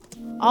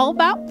All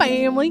about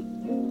family.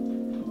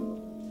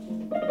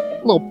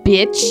 Little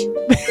bitch.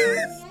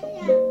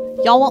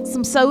 Y'all want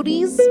some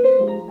sodies?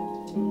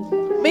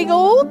 Big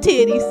old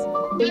titties.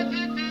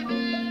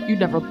 You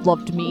never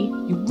loved me,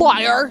 you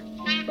liar.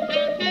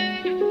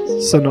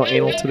 So no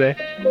anal today.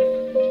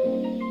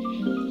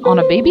 On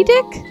a baby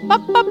dick?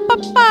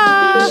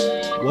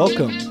 Ba-ba-ba-ba.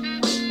 Welcome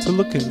to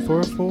Looking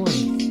for a Fourth.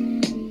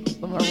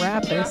 I'm a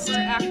rapist.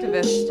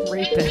 Activist.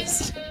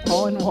 Rapist.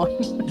 All in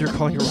one. You're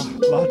calling your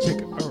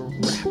logic a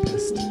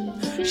rapist.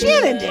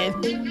 Shannon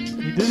did.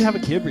 He did have a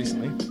kid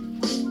recently.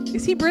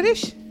 Is he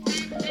British?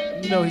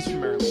 No, he's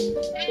from Maryland.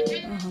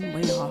 Oh, I'm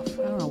way off.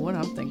 I don't know what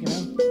I'm thinking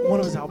of. One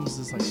of his albums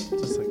is like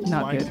just like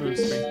Not flying good. through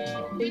space.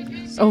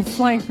 Yes. Oh,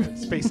 flying.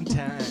 Space and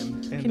time.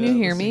 And, Can you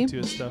hear listening me? To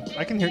his stuff.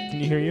 I can hear. Can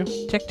you hear you?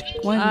 Check.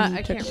 One. I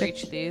check, can't check.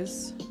 reach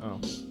these. Oh,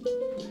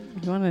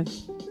 You want to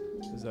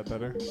is that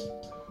better?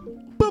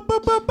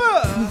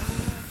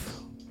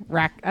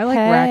 rack? I like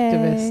Hey.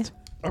 racktivist.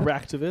 A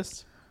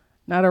racktivist.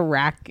 Not a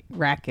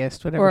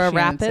rackist. Whatever. Or a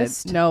Shannon said.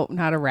 rapist? No,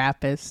 not a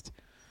rapist.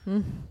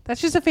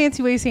 That's just a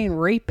fancy way of saying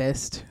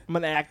rapist. I'm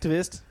an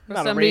activist. For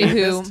Not somebody a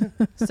who rapist.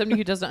 somebody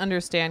who doesn't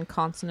understand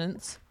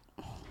consonants.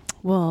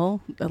 Well,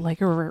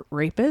 like a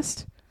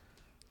rapist.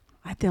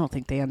 I don't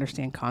think they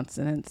understand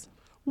consonants.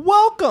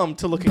 Welcome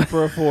to Looking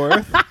for a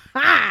Fourth.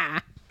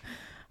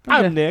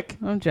 I'm Nick.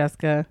 I'm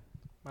Jessica.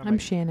 I'm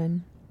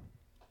Shannon.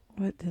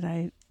 What did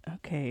I?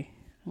 Okay.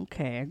 I'm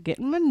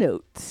getting my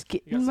notes. You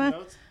got Getting some my.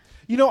 notes?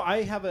 You know,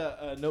 I have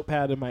a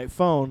notepad in my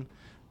phone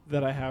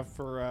that I have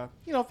for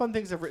fun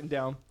things I've written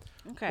down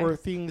Okay. or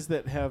things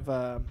that have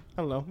I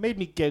don't know, made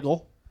me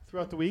giggle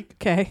throughout the week.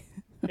 Okay.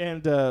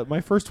 And my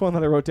first one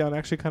that I wrote down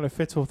actually kind of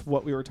fits with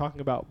what we were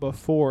talking about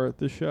before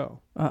the show.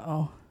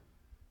 Uh-oh.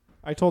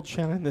 I told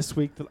Shannon this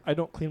week that I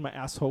don't clean my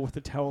asshole with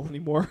a towel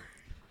anymore.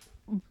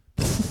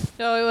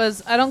 No, it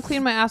was I don't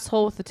clean my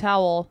asshole with a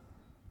towel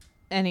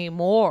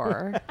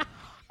anymore.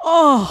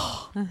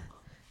 Oh.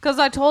 Because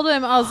I told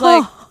him, I was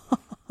like,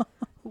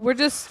 we're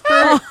just,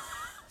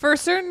 for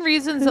certain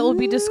reasons that will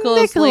be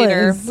disclosed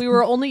later, Nicholas. we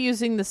were only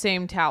using the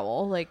same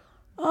towel. Like,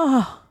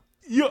 Oh.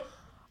 Yeah.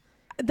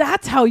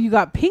 That's how you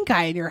got pink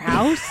eye in your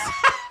house.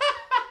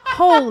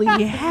 Holy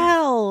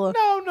hell.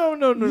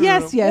 No.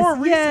 Yes, no. yes, More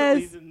recently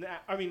yes. than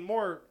that. I mean,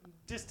 more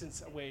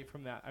distance away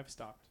from that. I've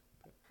stopped.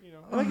 You know,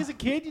 like as a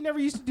kid, you never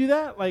used to do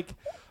that. Like,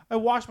 I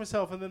wash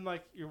myself, and then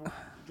like you're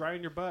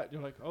drying your butt. And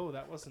you're like, oh,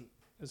 that wasn't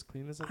as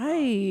clean as I thought.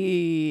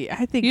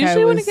 I think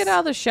usually I when I was, get out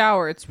of the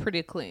shower, it's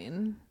pretty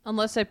clean.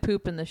 Unless I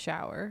poop in the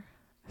shower.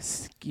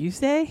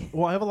 Excuse me?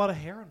 Well, I have a lot of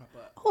hair on my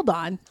butt. Hold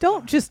on.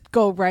 Don't just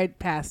go right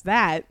past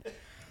that.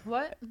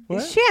 What?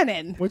 What?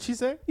 Shannon. What'd she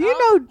say? You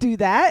don't do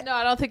that. No,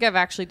 I don't think I've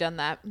actually done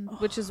that.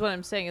 Which is what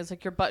I'm saying. Is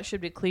like your butt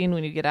should be clean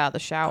when you get out of the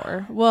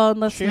shower. Well,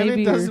 unless Shannon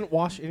maybe you're- doesn't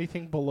wash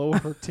anything below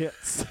her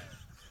tits.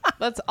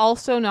 That's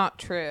also not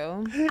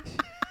true.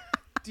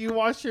 Do you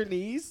wash your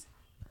knees?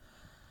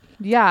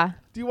 Yeah.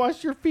 Do you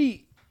wash your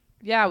feet?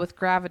 Yeah, with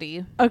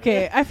gravity.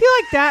 Okay, I feel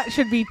like that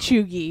should be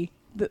chuggy.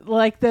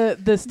 Like the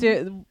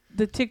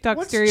TikTok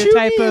What's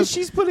stereotype Chugi? of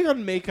She's putting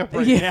on makeup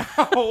right Yeah.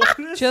 now.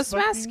 This Just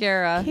fucking-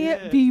 mascara.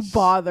 can't be Yes.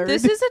 bothered.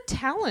 This is a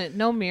talent,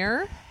 no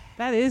mirror.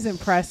 That is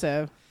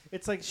impressive.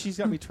 It's like she's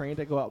got me trained.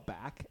 I go out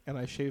back and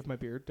I shave my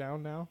beard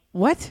down now.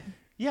 What?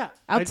 Yeah.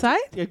 Outside?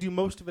 I do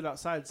most of it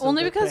outside. So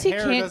Only that because the he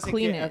hair can't doesn't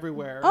clean get it.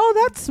 everywhere.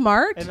 Oh, that's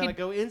smart. And then I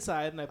go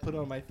inside and I put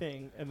on my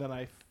thing and then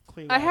I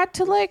clean. I out had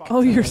to, the like- spots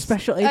Oh, I your missed.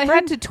 special I apron.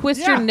 had to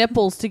twist your Yeah.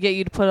 nipples to get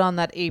you to put on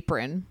that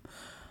apron.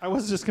 I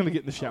was just gonna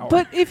get in the shower.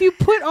 But if you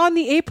put on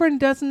the apron,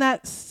 doesn't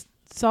that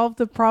solve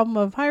the problem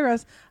of high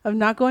Russ of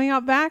not going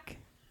out back?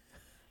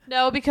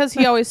 No, because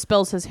he always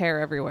spills his hair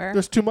everywhere.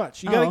 there's too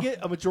much. You gotta Oh. get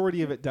a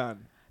majority of it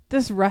done.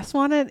 Does Russ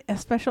want a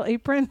special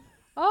apron?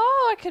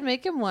 Oh, I can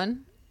make him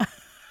one.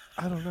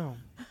 I don't know.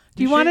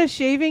 Do you want a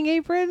shave, shaving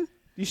apron?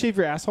 you shave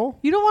your asshole?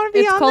 You don't want to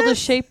be It's on called a this?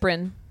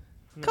 shaperin.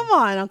 Come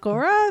on, Uncle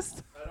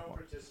Russ.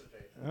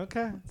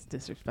 Okay. It's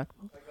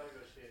disrespectful.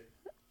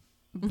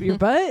 Your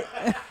butt?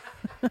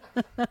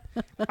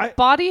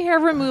 Body hair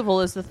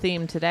removal is the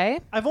theme today.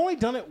 I've only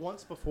done it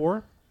once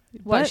before.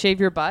 What, What? shave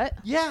your butt?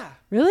 Yeah.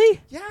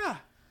 Really? Yeah.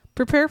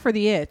 Prepare for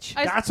the itch.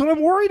 I- That's what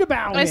I'm worried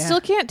about. I still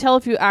can't tell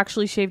if you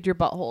actually shaved your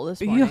butthole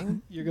this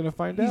morning. You're gonna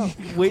find out.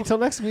 Wait till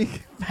next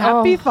week.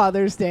 Happy Oh.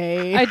 Father's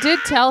Day. I did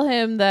tell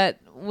him that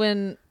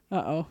when...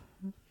 Uh-oh.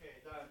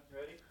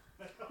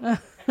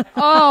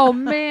 Oh,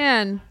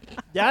 man.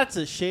 That's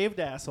a shaved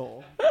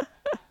asshole.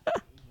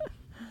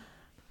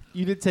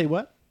 You did say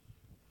what?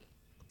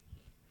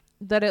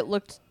 That it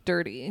looked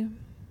dirty.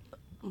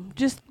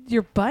 Just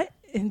your butt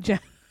in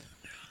general.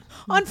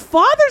 On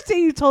Father's Day,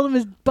 you told him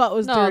his butt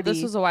was No, dirty.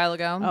 this was a while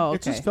ago. Oh, okay.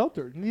 It just felt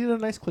dirty. Needed a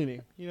nice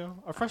cleaning. You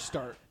know, a fresh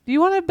start. Do you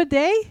want a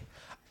bidet?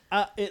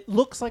 It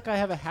looks like I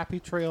have a happy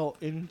trail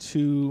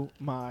into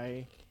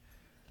my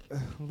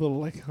little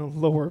like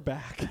lower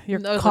back. Your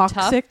No, the tuft?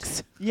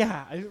 coccyx?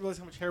 Yeah, I didn't realize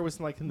how much hair was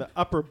like in the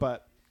upper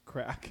butt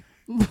crack.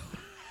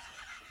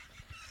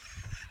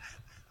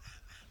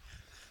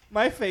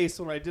 My face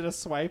when I did a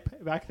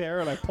swipe back there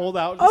and I pulled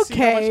out to see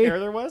how much Okay. hair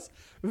there was.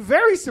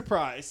 Very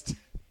surprised.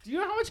 Do you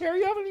know how much hair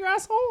you have in your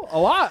asshole? A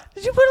lot.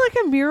 Did you put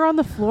like a mirror on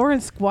the floor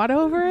and squat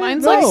over it?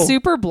 Mine's No. like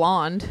super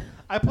blonde.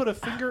 I put a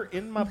finger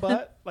in my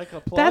butt like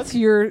a plug. That's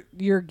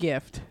your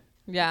gift.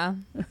 Yeah.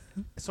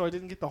 So I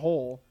didn't get the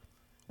hole,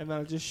 and then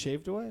I just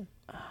shaved away.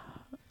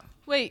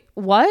 Wait,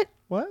 what?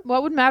 What?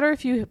 What would matter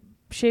if you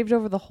shaved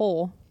over the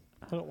hole?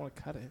 I don't want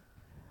to cut it.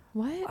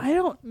 What? I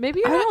don't.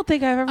 Maybe I you're not. don't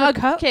think I've ever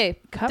cut. Okay,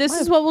 cut this my-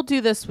 is what we'll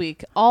do this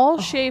week. I'll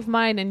shave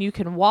mine, and you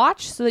can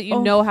watch so that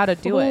you know how to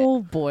do it.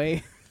 Oh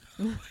boy.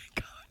 Oh my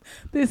god.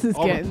 This is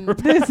I'll getting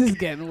report this is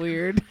getting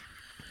weird.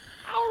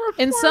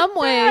 In some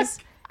ways,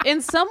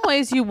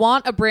 you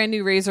want a brand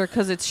new razor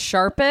because it's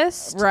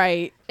sharpest,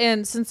 Right.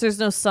 and since there's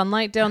no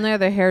sunlight down there,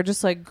 the hair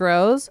just like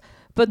grows.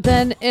 But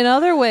then in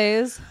other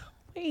ways,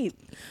 Wait.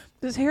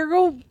 Does hair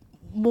grow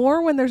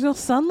more when there's no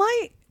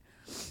sunlight?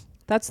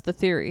 that's the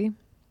theory.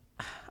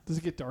 Does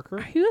it get darker?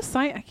 Are you a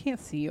scientist? I can't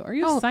see you. Are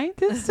you Oh. a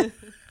scientist?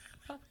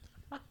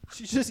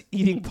 She's just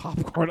eating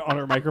popcorn on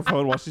her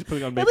microphone while she's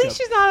putting on At makeup. least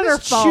she's not on her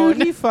This phone.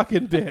 Chuggy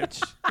fucking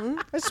bitch.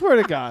 I swear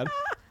to God.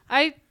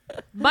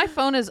 My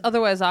phone is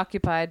otherwise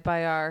occupied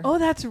by our, Oh,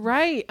 that's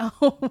right.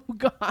 Oh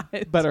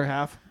god. Better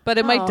half. but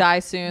it might Oh. die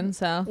soon.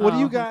 So What do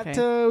you Oh, got?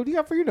 okay. What do you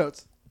got for your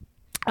notes?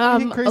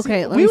 Anything crazy?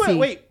 Okay. Let we me went, see.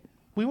 Wait,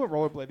 we went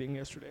rollerblading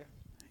yesterday,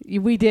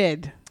 We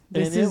did.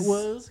 This and is. it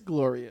was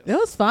glorious. It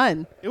was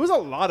fun. It was a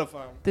lot of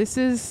fun. This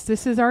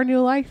is our new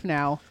life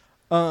now.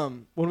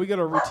 When we get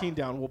our routine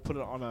down, we'll put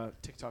it on a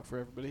TikTok for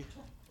everybody.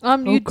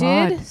 you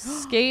God. did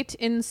skate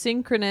in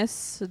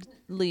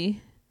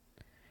synchronously.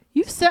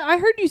 You said I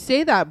heard you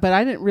say that, but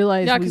I didn't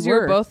realize Yeah, we because were.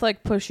 you were both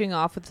like pushing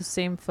off with the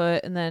same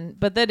foot,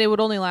 but then it would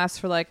only last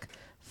for like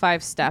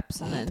 5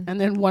 steps, and then And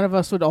then one of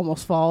us would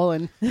almost fall,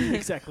 and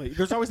Exactly.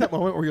 There's always that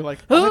moment where you're like,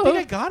 oh, I think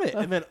I got it.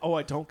 And then, oh,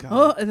 I don't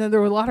got it. and then there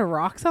were a lot of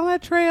rocks on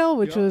that trail,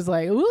 which Yeah. was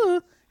like,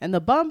 ooh, and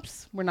the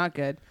bumps were not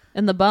good.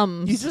 and the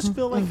bums. You just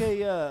feel like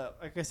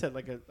like I said,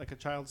 like a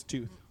child's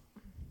tooth.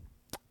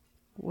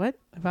 What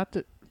about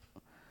the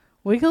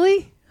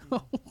wiggly?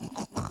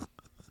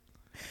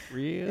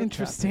 Real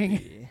Interesting.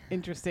 taffy.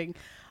 Interesting.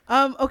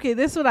 Okay,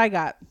 this is what I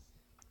got.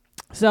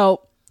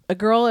 So a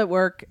girl at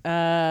work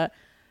was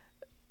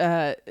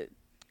out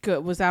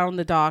on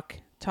the dock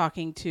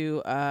talking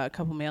to a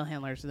couple mail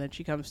handlers, and then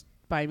she comes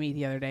by me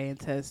the other day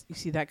and says, "You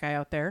see that guy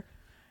out there?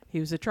 He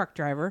was a truck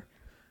driver."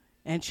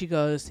 And she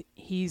goes,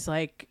 "He's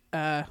like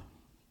a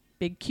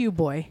big Q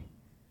boy."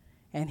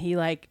 And he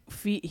like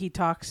he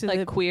talks to like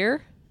the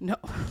queer. no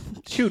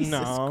Cute Jesus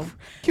now. Christ.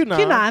 Cute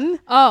now.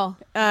 Oh,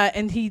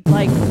 And he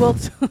like will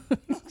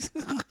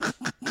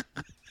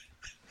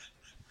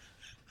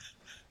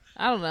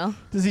I don't know.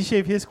 Does he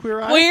shave his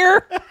queer eye?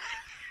 queer.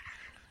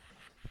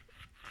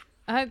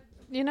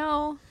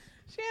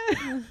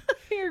 Shannon,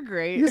 You're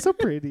great. You're so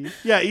pretty.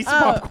 Yeah, eat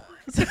some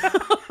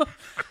popcorn.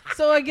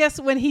 So I guess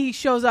when he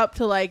shows up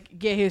to like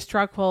get his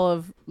truck full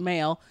of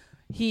mail,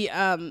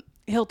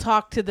 he'll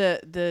talk to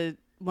the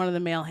one of the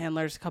mail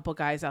handlers, a couple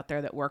guys out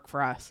there that work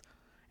for us,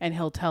 and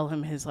he'll tell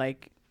him his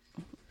like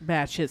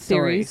bad shit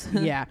stories.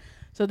 Theories. Yeah.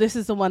 So this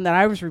is the one that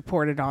I was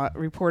reported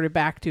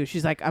back to.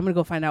 She's like, I'm gonna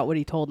go find out what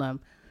he told them,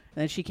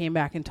 and then she came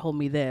back and told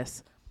me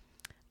this.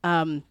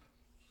 And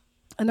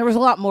there was a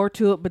lot more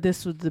to it, but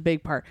this was the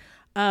big part.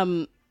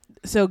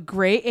 So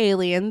gray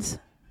aliens.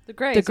 the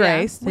Greys. The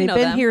Greys. Yeah, we They've know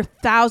been them. here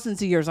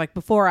thousands of years, like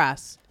before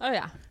us. Oh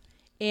yeah.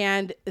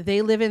 And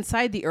they live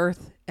inside the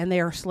earth, and they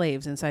are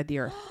slaves inside the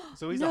earth.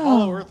 So he's a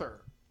hollow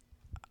earther.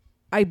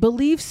 I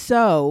believe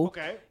so.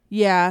 Okay.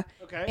 Yeah.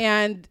 Okay.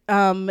 And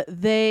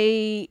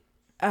they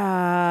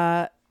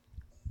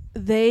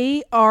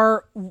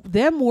are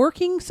them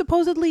working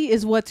supposedly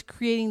is what's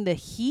creating the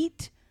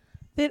heat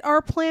that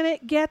our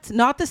planet gets,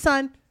 not the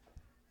sun.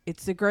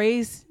 It's the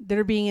Greys that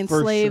are being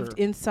enslaved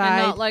sure. inside.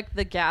 And not like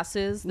the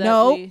gases that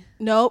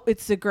No,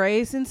 it's the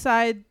Greys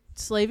inside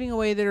slaving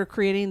away that are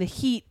creating the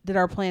heat that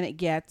our planet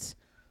gets.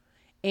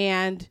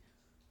 And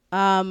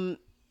then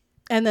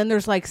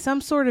there's like some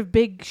sort of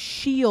big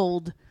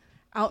shield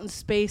out in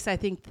space, I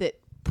think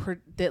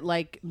that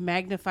like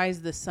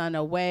magnifies the sun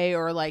away,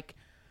 or like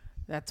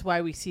that's why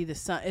we see the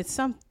sun. It's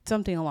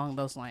something along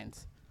those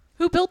lines.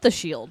 Who built the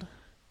shield?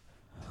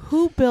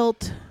 Who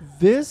built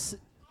This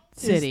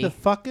City? is the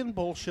fucking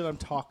bullshit I'm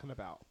talking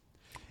about.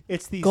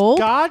 It's these Gold?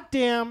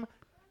 goddamn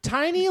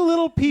tiny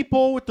little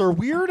people with their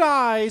weird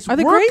eyes Are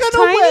the working Greys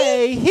tiny?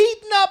 away,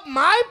 heating up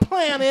my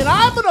planet.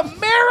 I'm an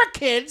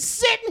American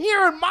sitting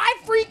here in my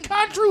free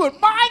country with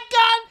my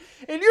gun,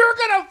 and you're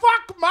gonna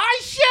fuck my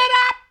shit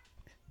up?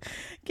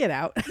 Get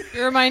out.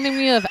 You're reminding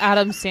me of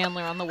Adam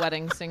Sandler on The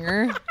Wedding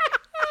Singer.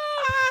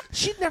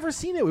 She'd never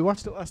seen it. We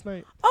watched it last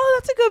night. Oh,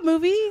 that's a good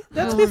movie.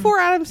 That's before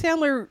Adam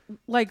Sandler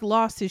like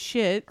lost his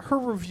shit. Her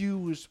review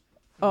was.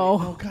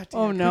 Oh, God damn,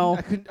 oh no.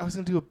 I was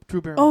gonna do a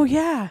Drew Barrymore. Oh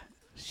yeah,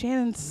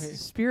 Shannon's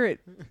spirit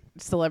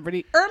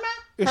celebrity.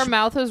 Irma. Her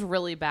mouth was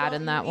really bad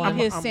in that And one.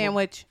 his I'm-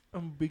 sandwich.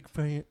 I'm a big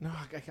fan. No,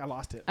 I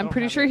lost it. I I'm don't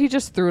pretty have sure it. he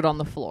just threw it on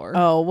the floor.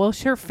 Oh well,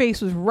 her face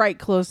was right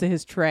close to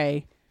his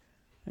tray.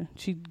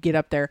 She'd get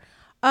up there.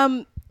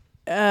 Are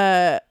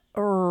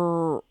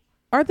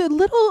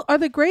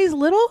the Greys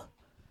little?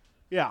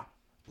 Yeah.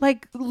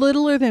 Like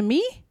littler than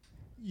me?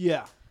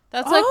 Yeah.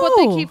 That's like what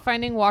they Oh. keep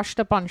finding washed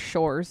up on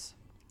shores.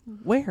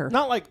 Where?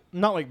 Not like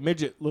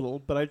midget little,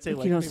 but I'd say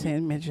like you don't maybe say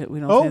midget. We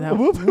don't Oh, say that.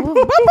 whoop.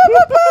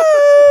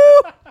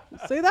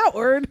 Say that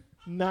word.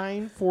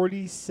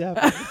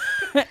 947.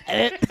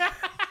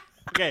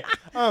 Okay.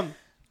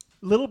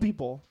 Little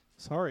people.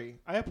 Sorry.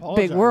 I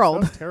apologize. Big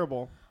world. That's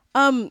terrible.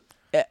 So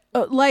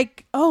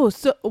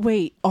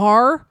wait,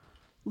 are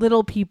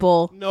little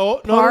people? No.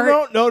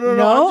 Part-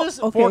 No? I'm just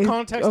for Okay,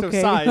 context of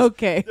okay, size.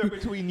 okay. They're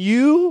between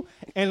you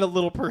and a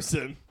little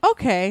person.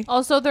 Okay,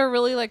 Also, they're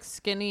really like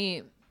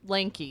skinny,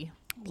 lanky.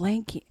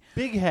 lanky.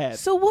 Big head.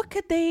 So what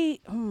could they?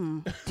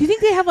 Do you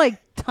think they have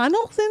like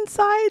tunnels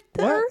inside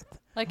the What? earth?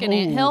 Like an Oh.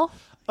 anthill?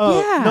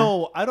 Yeah.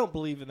 No, I don't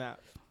believe in that.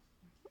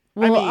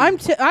 Well, mean, I don't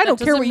care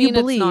doesn't what you mean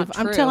it's believe. not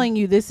I'm true. telling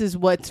you, this is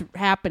what's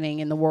happening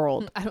in the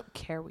world. I don't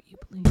care what you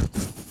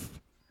believe.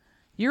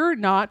 You're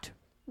not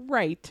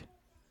right.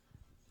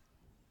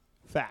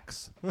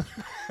 Facts.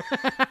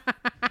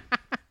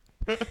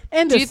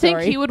 End Do of you think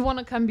story. he would want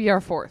to come be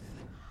our fourth?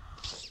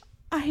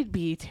 I'd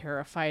be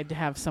terrified to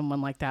have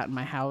someone like that in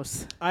my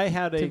house. I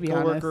had To a be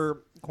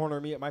coworker corner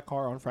me at my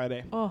car on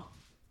Friday Oh,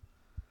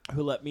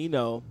 who let me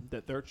know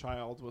that their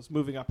child was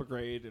moving up a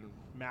grade and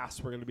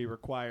masks were going to be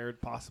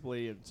required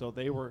possibly, and so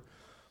they were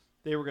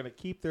going to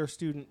keep their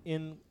student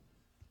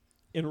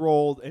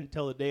enrolled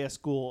until the day of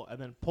school and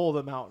then pull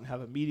them out and have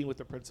a meeting with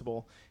the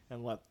principal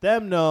and let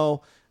them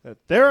know that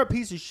they're a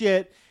piece of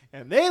shit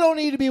and they don't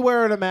need to be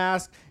wearing a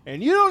mask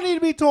and you don't need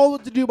to be told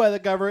what to do by the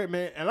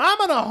government, and I'm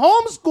going to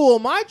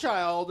homeschool my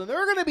child and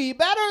they're going to be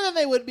better than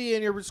they would be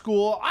in your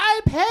school.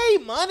 I pay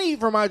money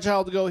for my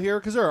child to go here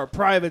because they're a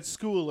private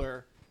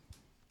schooler.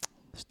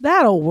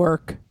 that'll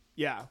work.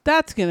 Yeah.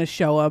 That's gonna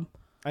show them.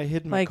 I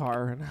hid in my Like-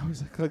 car and I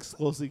was like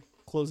slowly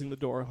closing the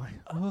door like,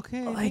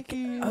 okay, Like, thank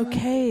you.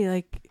 okay,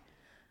 like,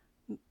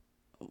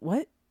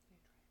 what?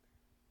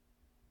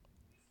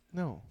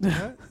 No.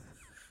 What?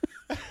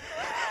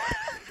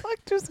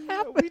 What just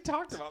happened? We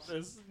talked about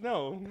this.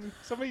 No,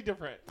 somebody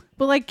different.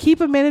 But like, keep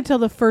them in until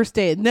the first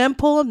day, and then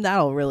pull them.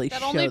 That'll really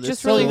That show only the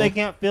just So really- school. they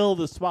can't fill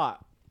the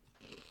spot.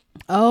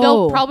 Oh,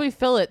 They'll probably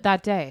fill it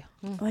that day.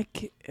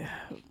 like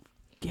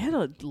get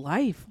a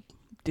life,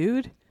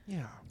 dude.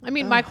 Yeah. I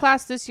mean, my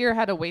class this year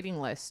had a waiting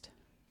list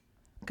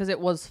because it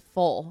was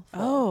full.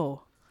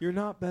 Oh, You're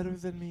not better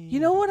than me. you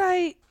know what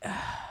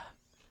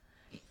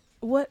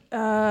what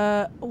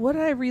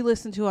did I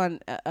re-listen to on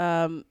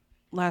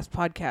last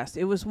podcast?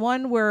 It was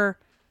one where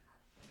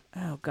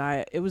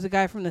it was a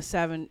guy from the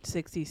 60s,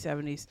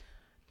 70s.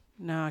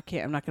 No, I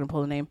can't. I'm not going to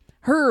pull the name.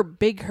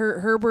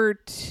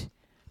 Herbert.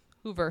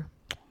 Hoover.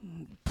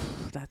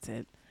 That's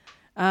it.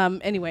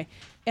 Anyway,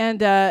 and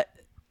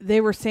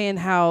they were saying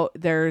how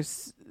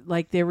there's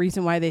like the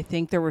reason why they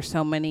think there were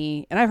so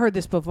many, and I've heard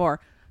this before,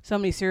 so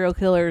many serial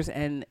killers,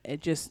 and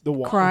it just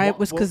crime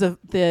was because of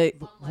the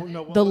lead.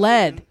 The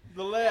lead.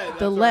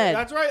 The lead.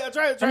 That's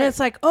right. And it's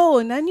like, oh,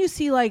 and then you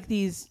see like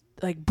these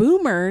like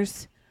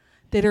boomers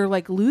that are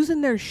like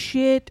losing their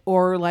shit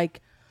or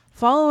like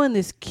following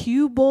this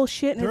Q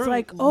bullshit, and it's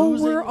like,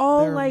 oh, we're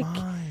all like,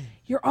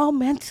 you're all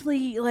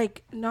mentally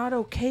like not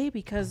okay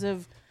because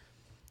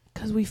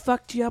we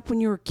fucked you up when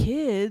you were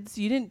kids.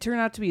 You didn't turn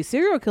out to be a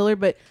serial killer,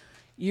 but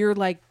you're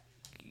like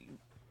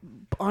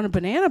on a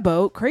banana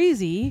boat,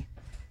 crazy.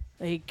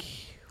 Like,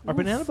 Are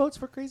banana boats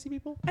for crazy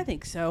people? I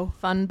think so.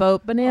 Fun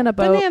boat, banana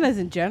boat. Bananas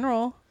in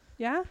general,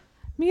 yeah.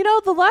 You know,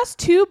 the last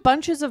two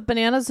bunches of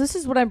bananas, this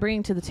is what I'm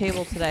bringing to the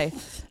table today.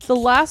 The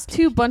last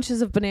two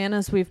bunches of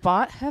bananas we've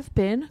bought have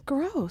been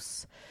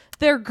gross.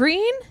 They're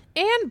green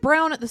and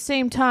brown at the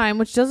same time,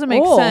 which doesn't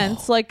make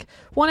sense. Like,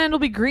 one end will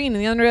be green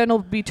and the other end will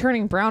be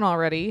turning brown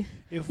already.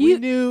 If we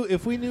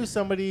knew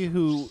somebody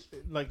who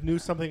like knew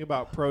something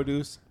about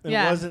produce and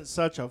wasn't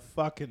such a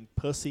fucking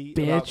pussy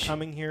about Bitch.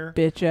 coming here,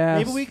 Bitch ass.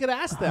 maybe we could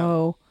ask them.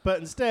 Oh. But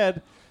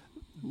instead,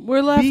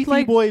 We're left beefy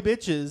like boy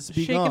bitches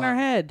be shaking gone. our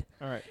head.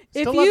 All right.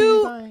 If Still love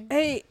you, bye.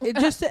 hey,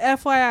 just a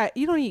FYI,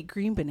 you don't eat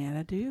green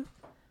banana, do you?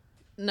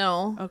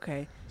 No.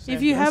 Okay. Same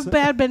If you have person.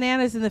 bad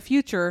bananas in the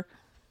future,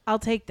 I'll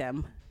take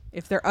them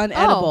if they're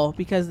unedible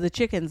because the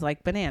chickens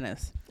like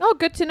bananas. Oh,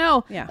 good to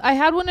know. Yeah. I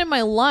had one in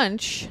my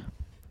lunch,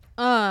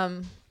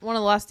 one of the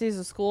last days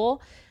of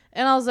school,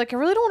 and I was like, I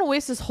really don't want to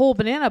waste this whole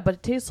banana, but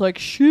it tastes like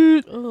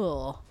shit.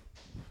 Ugh.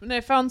 And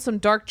I found some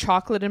dark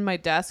chocolate in my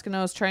desk, and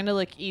I was trying to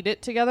like eat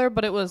it together,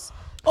 but it was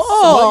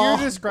What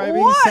you're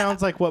describing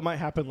sounds like what might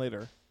happen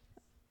later.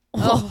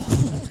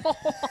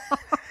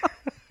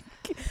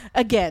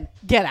 Again,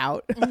 get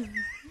out.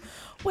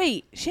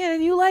 Wait,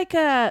 Shannon, you like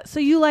a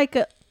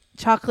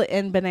chocolate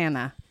and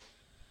banana?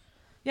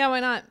 yeah, why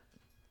not?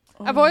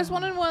 I've always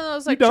wanted one of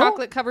those like don't?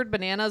 chocolate covered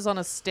bananas on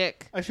a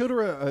stick. I showed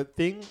her a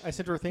thing. I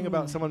sent her a thing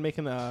about someone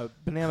making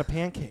banana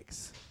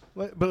pancakes.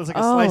 But it was like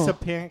a Oh. slice of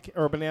pancake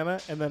or a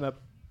banana and then a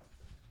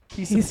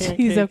piece of pancake.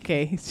 He's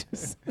okay. He's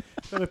just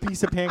And a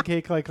piece of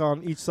pancake like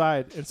on each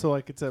side. And so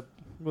like it's a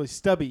really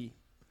stubby.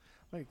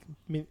 Like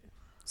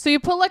So you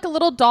put like a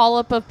little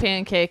dollop of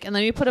pancake, and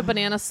then you put a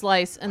banana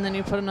slice, and then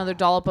you put another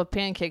dollop of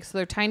pancake. So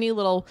they're tiny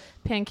little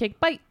pancake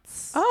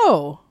bites.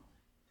 oh.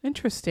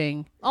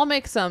 Interesting. I'll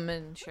make some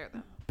and share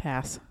them.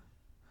 Pass.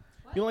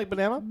 You don't like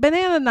banana?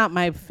 Banana, not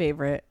my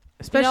favorite,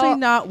 especially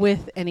not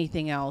with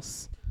anything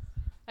else.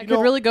 I You could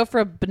know- really go for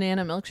a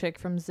banana milkshake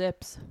from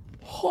Zips.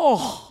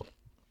 Oh,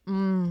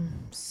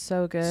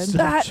 So good. So-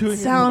 that chewing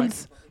into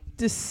sounds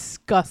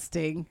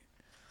disgusting.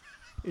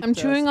 I'm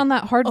chewing on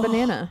that hard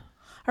banana.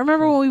 I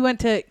remember when we went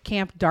to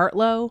Camp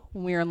Dartlow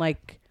when we were in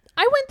like.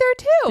 I went there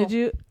too. Did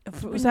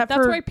you? Was that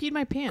That's for where I peed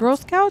my pants. Girl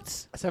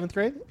Scouts? 7th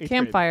grade? 8th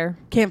Campfire.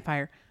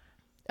 Campfire.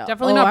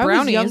 Definitely not I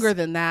brownies. was younger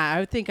than that. I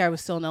would think I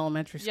was still in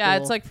elementary school. Yeah,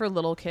 it's like for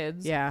little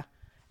kids. Yeah,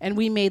 and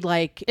we made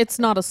like. It's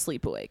not a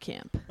sleepaway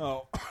camp. Grade.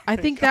 Oh. I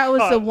think that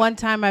was the one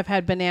time I've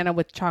had banana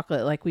with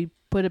chocolate. Like we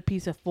put a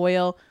piece of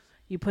foil,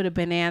 you put a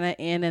banana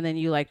in, and then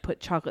you like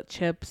put chocolate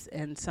chips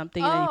and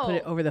something, and then you put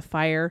it over the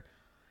fire.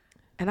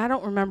 And I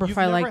don't remember You've if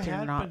I never liked it or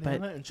had not, banana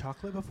but and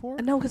chocolate before?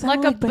 no, because I Like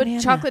don't a like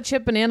banana. chocolate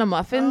chip banana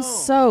muffin. Oh.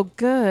 So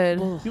good.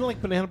 You don't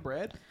like banana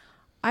bread?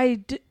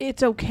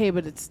 It's okay,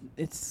 but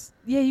it's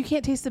yeah. You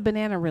can't taste the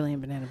banana really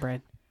in banana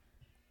bread,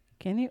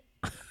 can you?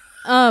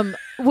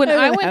 When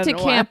I haven't went had to it in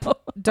a Camp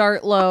while.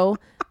 Dartlow,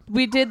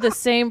 we did the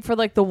same for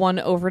like the one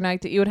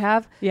overnight that you would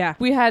have. Yeah.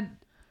 We had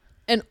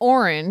an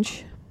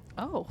orange,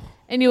 Oh.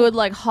 and you would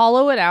like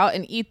hollow it out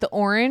and eat the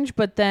orange,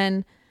 but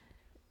then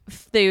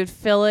they would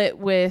fill it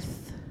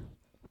with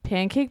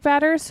pancake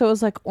batter, so it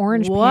was like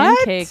orange What?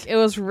 pancake. It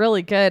was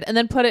really good, and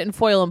then put it in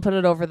foil and put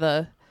it over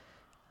the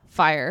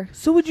fire.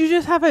 So would you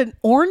just have an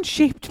orange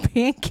shaped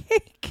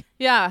pancake?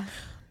 Yeah,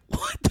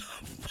 What the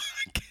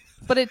fuck?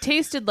 but it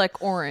tasted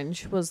like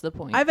orange. Was the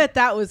point? I bet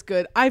that was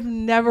good. I've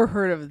never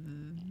heard of.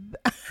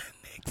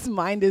 Nick's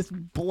mind is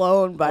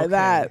blown by Okay.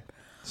 that.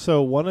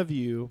 So one of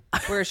you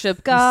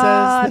Worship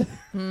God.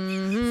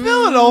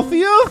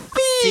 Philadelphia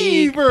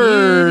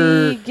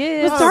Fever. Beauty,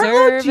 give Was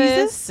Dartlow service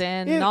Jesus?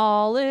 and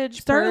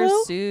knowledge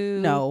Dartlow? pursue.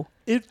 No.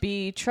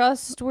 Be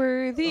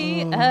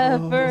trustworthy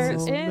ever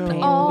in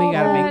no. all We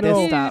gotta make that this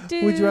you stop.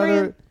 do. Would you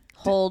rather?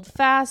 Hold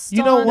fast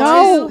You know on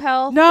what? to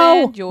health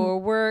No. and your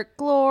work Is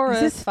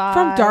glorified. this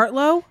from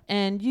Dartlow?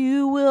 And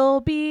you will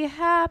be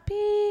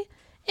happy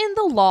in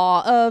the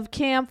law of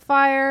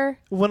campfire.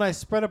 When I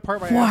spread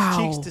apart my Wow. ass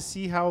cheeks to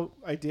see how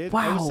I did,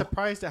 I was Wow.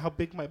 surprised at how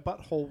big my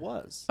butthole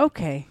was.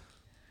 Okay.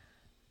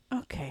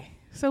 Okay.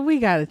 So we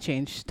got to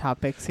change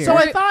topics here. So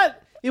I thought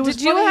it was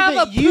Did you funny have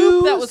that a you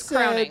poop that was said-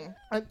 crowning?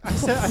 I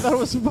said I thought it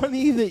was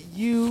funny that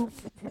you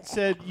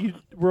said you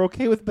were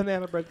okay with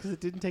banana bread because it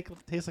didn't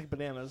taste like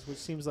bananas, which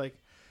seems like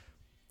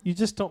you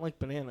just don't like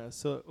bananas.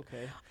 So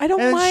okay. I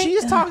don't And mind.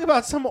 she's talking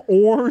about some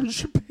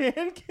orange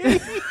pancake.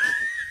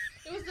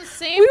 It was the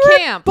same We were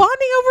camp.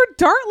 bonding over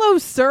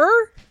Dartlow,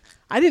 sir.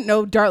 I didn't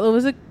know Dartlow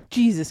was a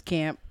Jesus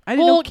camp. I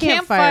didn't know Well,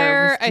 campfire.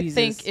 campfire, was I Jesus.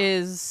 think,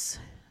 is.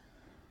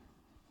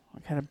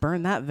 I gotta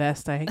burn that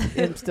vest. I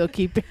am still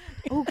keeping.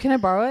 Oh, can I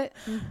borrow it?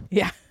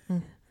 Yeah.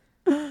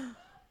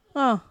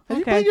 Oh, Have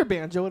you okay. played your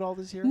banjo at all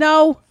this year?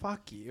 No.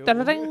 Fuck you.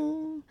 Da-da-ding.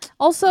 Not at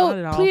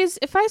Also, all. please,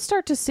 if I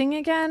start to sing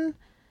again,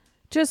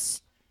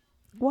 just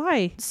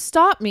Why?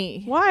 stop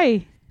me. Why?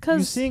 You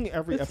Because sing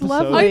every It's episode.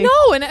 lovely. I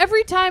know, and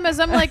every time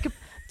as I'm like,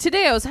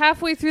 today I was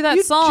halfway through that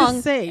You song,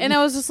 just sang. and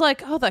I was just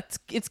like, oh,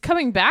 it's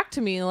coming back to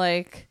me.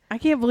 Like, I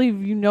can't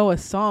believe you know a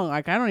song.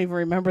 Like I don't even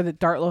remember that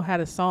Dartlow had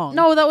a song.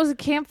 no, that was a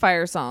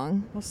campfire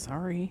song. Well,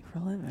 sorry for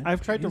living.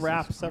 I've tried to Jesus.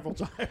 rap several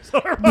times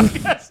on our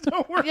podcast.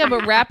 Don't worry. Yeah,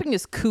 but rapping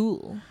is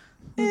cool.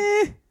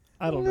 Eh,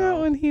 I don't not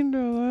know. when he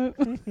know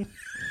that.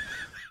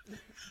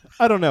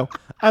 I don't know.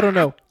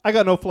 I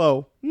got no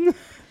flow. Okay,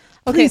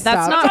 Please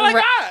that's stop. not That's all I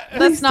ra- got. that's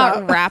Please not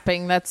stop.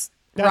 rapping. That's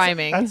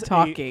rhyming. that's-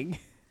 Talking.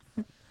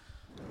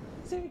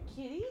 Is there a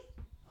kitty?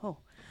 Oh,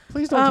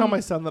 Please don't tell Um,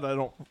 my son that I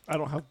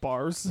don't have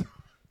bars.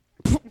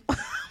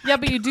 Yeah,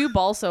 but you do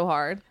ball so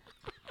hard.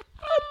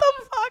 what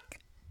the fuck?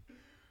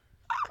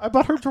 I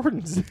bought her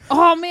Jordans.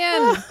 Oh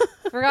man,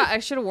 forgot. I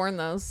should have worn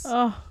those.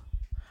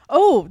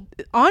 Oh,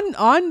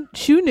 on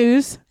shoe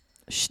news.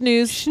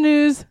 Snooze.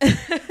 Snooze.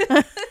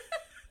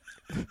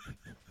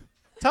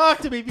 Talk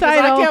to me because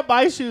Title. I can't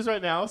buy shoes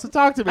right now. So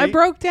talk to me. I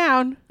broke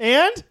down.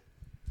 And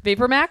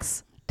Vapor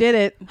Max. Did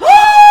it.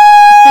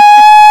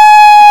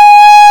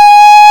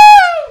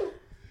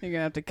 You're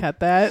gonna have to cut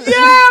that.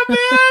 yeah,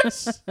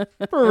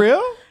 bitch. For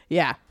real?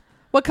 Yeah.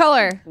 What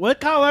color? What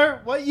color?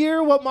 What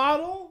year? What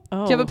model?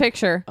 Oh. Do you have a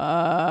picture?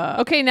 Uh.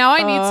 Okay, now I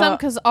need some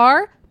because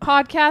our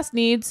podcast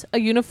needs a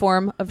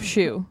uniform of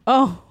shoe.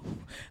 Oh.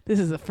 This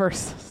is the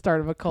first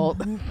start of a cult.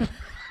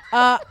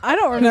 I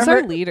don't Who's our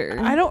remember. leader?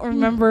 I don't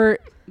remember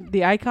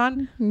the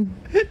icon. You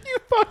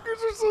fuckers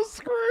are so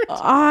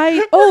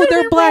screwed.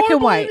 They're black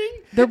and white.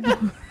 They're.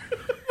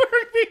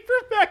 Wearing paper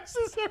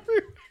maxes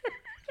everywhere.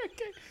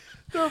 Okay.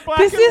 They're black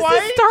This and is white.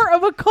 the start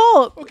of a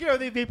cult. Okay, are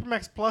they Vapor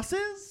Max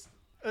Pluses?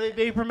 Are they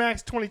Vapor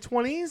Max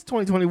 2020s,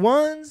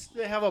 2021s? Do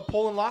they have a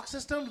pull and lock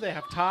system? Do they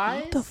have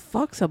ties? What the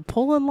fuck's a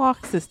pull and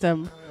lock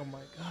system? Oh my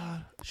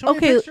god. Show me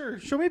Okay. a picture.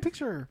 Show me a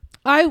picture.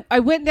 I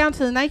went down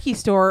to the Nike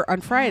store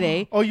on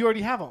Friday. Oh, you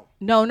already have them.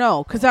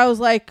 No, because I was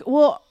like,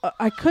 well,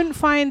 I couldn't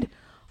find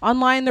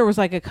online. There was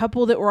like a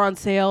couple that were on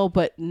sale,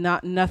 but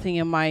nothing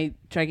in my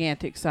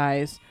gigantic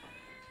size.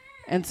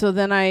 And so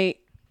then I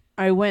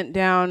went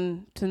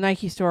down to the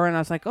Nike store and I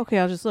was like, okay,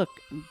 I'll just look.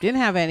 Didn't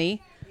have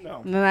any.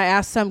 No. And then I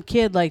asked some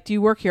kid, like, do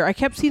you work here? I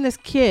kept seeing this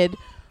kid,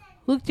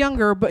 looked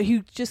younger, but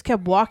he just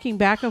kept walking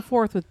back and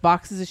forth with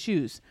boxes of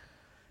shoes.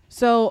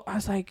 So I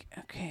was like,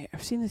 okay,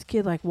 I've seen this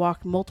kid like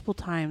walk multiple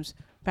times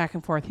back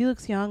and forth. He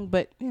looks young,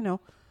 but you know,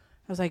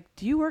 I was like,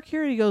 do you work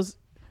here? And he goes,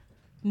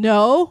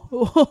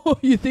 no.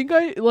 You think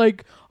I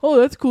like, oh,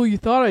 that's cool. You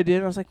thought I did.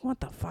 And I was like, what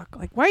the fuck?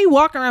 Like, why are you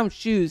walking around with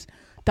shoes?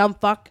 Dumb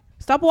fuck.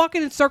 Stop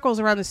walking in circles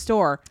around the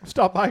store.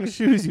 Stop buying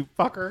shoes, you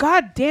fucker.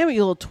 God damn it,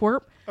 you little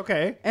twerp.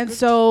 Okay. And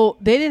so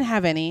they didn't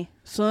have any.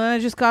 So then I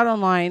just got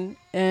online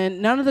and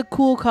none of the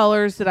cool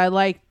colors that I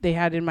liked they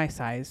had in my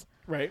size.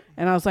 Right.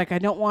 And I was like, I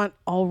don't want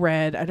all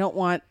red. I don't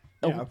want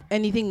Yeah.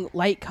 anything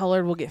light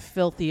colored will get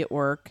filthy at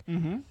work.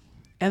 Mm-hmm.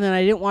 And then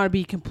I didn't want to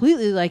be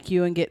completely like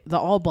you and get the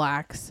all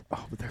blacks.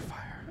 Oh, but they're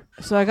fire.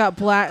 So I got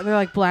black. They're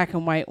like black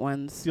and white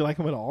ones. Do you like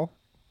them at all?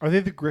 Are they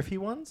the Griffey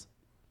ones?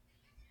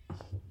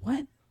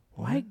 What?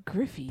 Why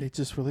Griffey? They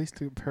just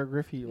released a pair of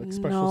Griffey like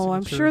special. No,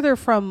 I'm signature- sure they're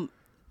from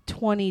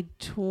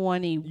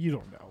 2021. You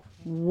don't know.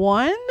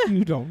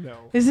 You don't know.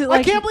 Is it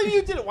like? I can't believe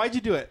you did it. Why'd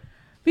you do it?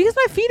 Because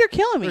my feet are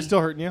killing me. They're still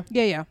hurting you.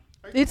 Yeah.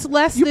 It's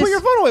less. You this, put your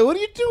phone away. What are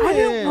you doing? I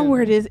don't know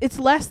where it is. It's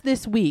less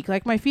this week.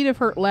 Like my feet have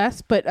hurt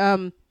less, but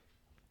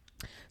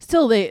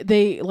still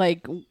they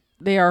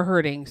are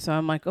hurting. So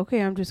I'm like,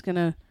 okay, I'm just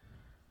gonna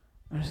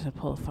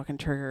pull the fucking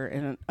trigger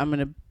and I'm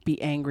gonna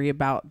be angry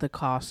about the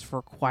cost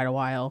for quite a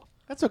while.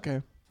 That's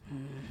okay.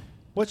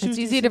 What shoes It's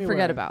do you easy see to me forget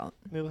wearing? about.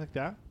 They look like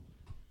that.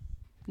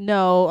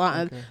 No,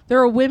 Okay.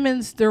 they're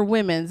women's.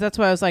 That's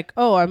why I was like,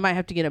 oh, I might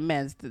have to get a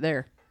men's.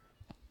 There.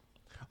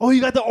 Oh, you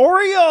got the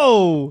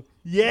Oreo.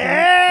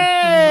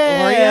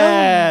 Yeah.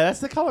 Oreo? That's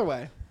the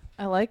colorway.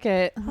 I like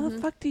it. How the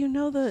fuck do you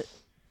know the?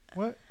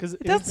 What? Because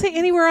It doesn't say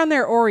anywhere on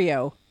there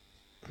Oreo.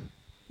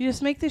 You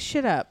just make this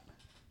shit up.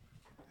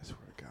 I swear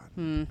to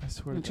God. I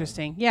swear.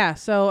 Interesting. Yeah.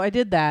 So I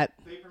did that.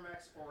 To God.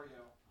 VaporMax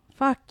Oreo.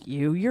 Fuck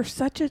you. You're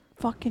such a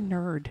fucking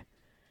nerd.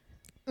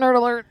 Nerd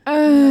alert.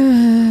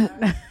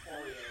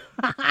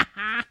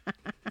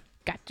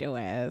 Got your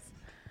ass.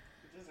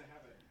 It doesn't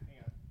have it. Hang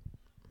on.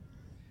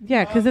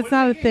 Yeah, because it's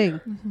not a thing.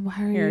 Why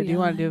are Here, you do you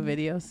want to do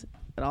videos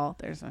at all?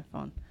 There's my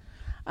phone.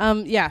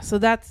 Yeah. So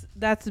that's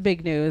the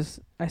big news.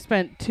 I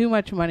spent too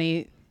much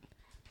money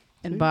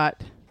and See?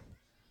 bought.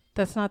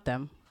 That's not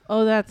them.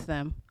 Oh, that's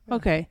them. Yeah.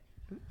 Okay.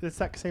 It's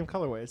that same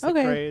colorway. It's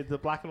Okay. the gray, the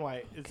black and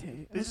white.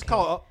 Okay, They just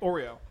call it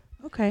Oreo.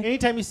 Okay.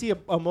 Anytime you see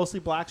a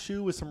mostly black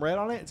shoe with some red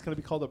on it, it's going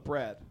to be called a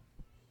bread.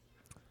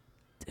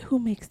 Who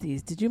makes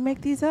these? Did you make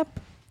these up?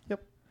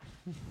 Yep.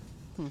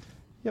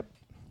 Yep.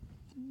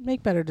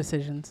 Make better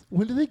decisions.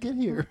 When did they get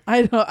here?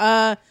 I don't.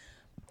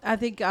 I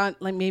think on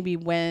like maybe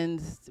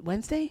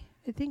Wednesday.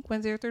 I think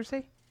Wednesday or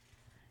Thursday.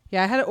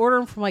 Yeah, I had to order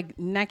them from like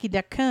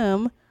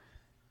Nike.com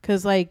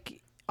because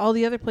like all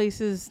the other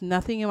places,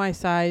 nothing in my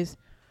size,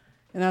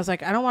 and I was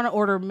like, I don't want to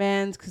order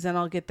men's because then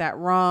I'll get that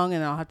wrong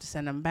and I'll have to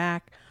send them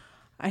back.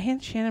 I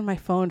hand Shannon my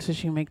phone so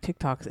she can make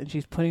TikToks, and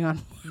she's putting on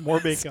More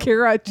makeup.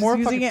 mascara, just More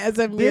using fucking- it as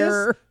a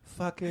mirror. This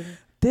fucking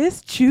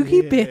This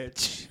chuggy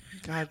bitch.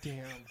 God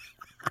damn.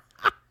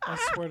 I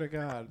swear to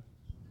God.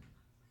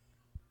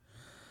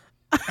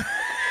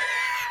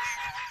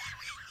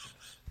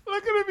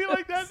 Look at me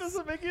like that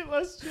doesn't make it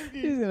less She's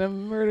cheeky. gonna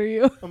murder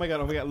you. Oh my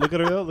God. Look at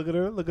her though. Look at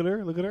her. Look at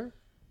her. Look at her.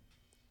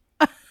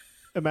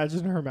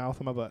 Imagine her mouth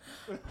on my butt.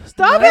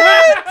 Stop it!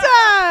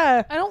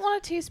 I don't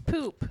want to taste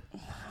poop.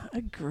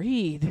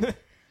 Agreed.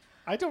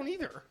 I don't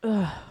either.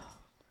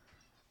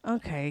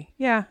 Okay.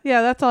 Yeah.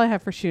 That's all I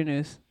have for shoe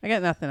news. I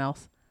got nothing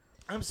else.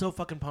 I'm so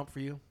fucking pumped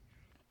for you.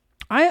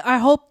 I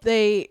hope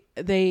they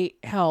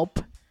help.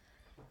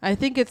 I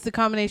think it's the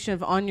combination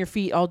of on your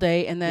feet all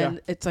day and then Yeah.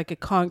 it's like a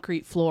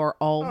concrete floor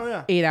all Oh,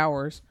 yeah. 8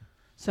 hours.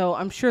 So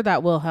I'm sure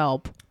that will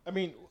help. I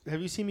mean, have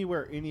you seen me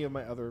wear any of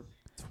my other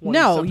 20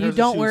 No, some you pairs of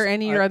don't shoes? wear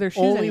any of your I other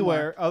shoes only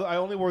anymore. I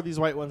only wore these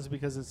white ones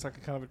because it's like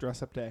a kind of a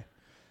dress up day.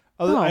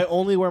 Oh. I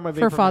only wear my For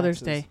Vapor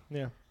Father's Maxes. Day.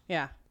 Yeah.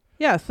 Yeah.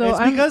 Yeah. So And it's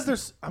I'm,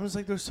 because I was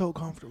like, they're so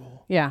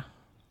comfortable. yeah.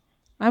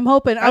 I'm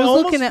hoping. I was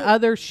almost looking at feel-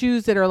 other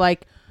shoes that are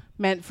like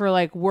meant for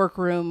like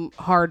workroom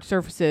hard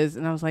surfaces.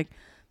 And I was like,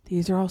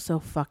 these are all so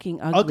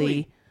fucking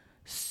ugly.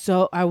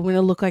 So I'm going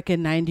to look like a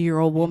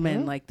 90-year-old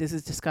woman. Mhm. Like, this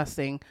is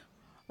disgusting.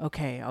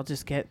 Okay. I'll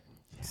just get.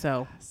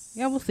 So,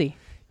 yeah, we'll see.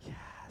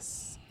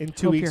 Yes. In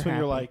 2 Hope weeks you're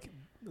when you're happy. like,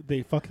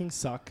 they fucking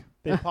suck.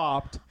 They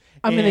popped.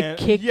 I'm going to and-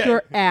 kick yeah.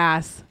 your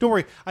ass. Don't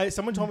worry.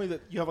 Someone told me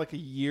that you have like a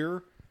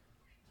year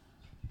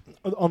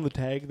on the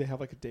tag. They have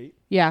like a date.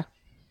 Yeah.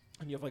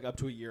 And you have like up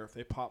to a year. If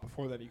they pop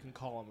before that, you can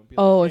call them and be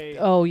Oh, like, hey.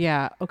 oh,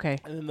 yeah. Okay.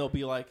 And then they'll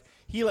be like,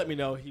 he let me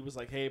know. He was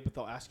like, hey, but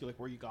they'll ask you like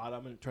where you got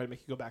them and try to make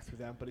you go back through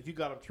them. But if you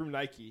got them through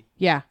Nike,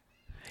 Yeah.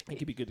 it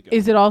could be good to go.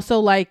 Is it also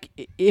like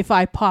if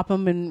I pop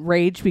them in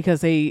rage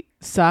because they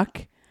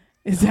suck?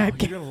 Is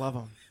that you're gonna love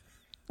them.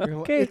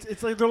 Okay.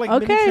 It's like they're like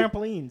Okay. mini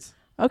trampolines.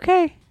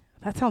 okay?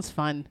 That sounds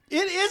fun. It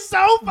is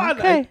so fun.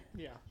 Okay.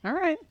 Yeah, All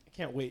right. I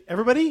can't wait.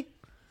 Everybody,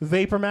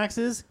 Vapor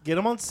Maxes, get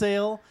them on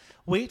sale.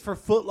 Wait for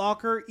Foot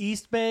Locker,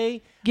 East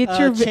Bay, Get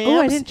your Champs.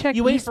 I didn't check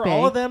You wait East for Bay.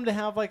 all of them to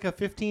have like a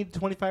 15 to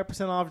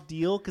 25% off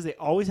deal because they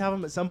always have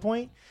them at some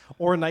point.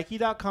 Or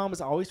Nike.com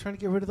is always trying to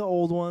get rid of the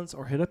old ones.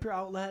 Or hit up your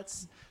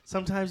outlets.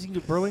 Sometimes you can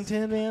do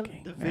Burlington,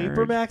 man. The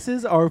Vapor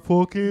Maxes are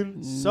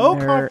fucking so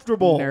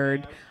comfortable.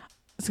 Nerd.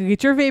 So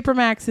get your Vapor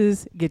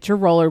Maxes, get your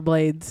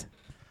rollerblades,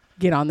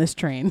 get on this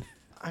train.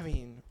 I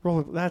mean,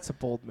 that's a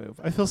bold move.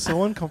 I feel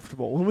so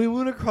uncomfortable when we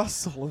went across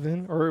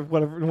Sullivan or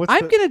whatever.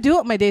 I'm gonna do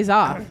it my days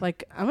off.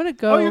 Like I'm gonna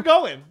go. Oh, you're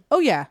going. Oh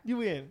yeah,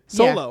 You in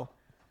solo.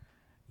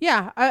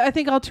 yeah. I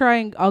think I'll try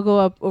and I'll go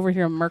up over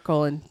here in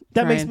Merkel and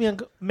That try makes and-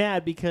 me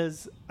mad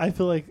because I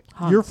feel like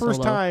Han your first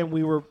Solo. time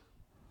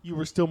you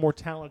were still more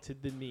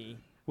talented than me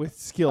with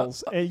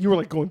skills, and you were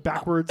like going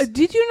backwards.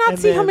 Did you not And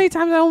see how then- many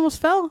times I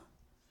almost fell?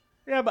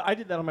 Yeah, but I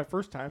did that on my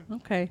first time.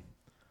 Okay,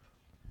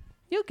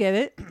 you'll get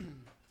it.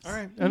 All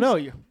right, I know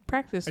you.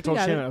 Practice. I We told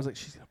got Shannon, it. I was like,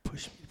 she's gonna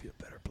push me to be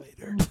a better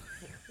blader,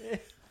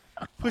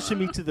 pushing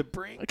me to the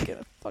brink. Look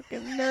at fucking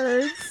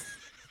nerds.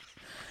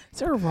 Is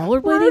there a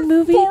rollerblading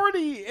movie?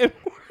 40. And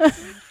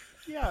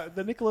yeah,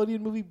 the Nickelodeon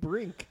movie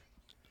Brink.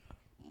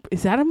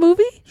 Is that a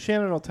movie?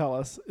 Shannon will tell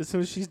us as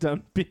soon as she's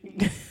done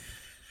being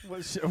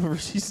whatever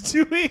she's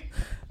doing.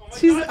 Oh my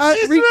She's God,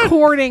 she's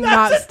recording,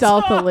 not that's a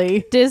talk.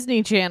 stealthily.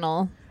 Disney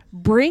Channel.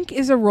 Brink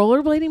is a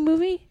rollerblading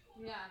movie.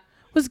 Yeah.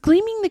 Was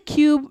Gleaming the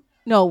Cube?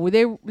 No,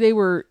 they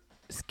were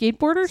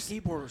skateboarders.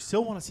 Skateboarders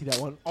still want to see that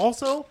one.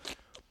 Also,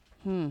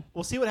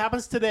 we'll see what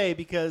happens today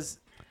because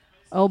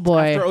Oh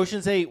boy. after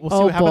Ocean's 8, we'll see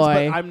Oh, what happens.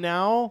 boy. But I'm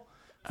now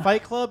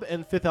Fight Club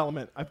and Fifth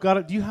Element. I've got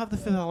it. Do you have the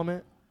Fifth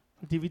Element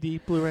DVD,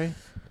 Blu-ray?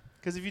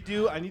 Because if you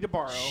do, I need to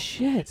borrow.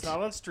 Shit. It's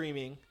not on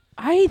streaming.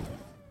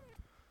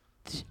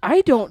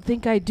 I don't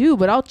think I do,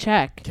 but I'll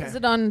check. Okay. Is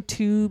it on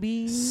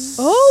Tubi?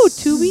 Oh,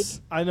 Tubi.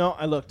 I know.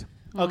 I looked.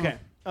 Okay.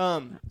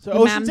 So The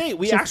Ocean's man 8.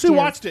 We just actually did.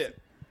 watched it.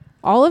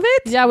 All of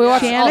it? Yeah, we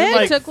watched Shannon? all in of it.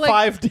 like It took like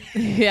 5 days.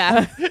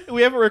 yeah.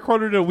 We haven't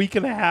recorded in a week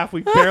and a half.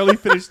 We barely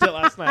finished it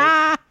last night.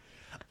 Ah.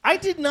 I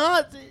did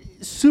not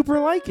super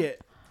like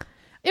it.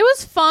 It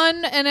was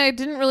fun, and I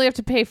didn't really have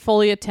to pay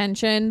fully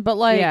attention. But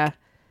like, Yeah.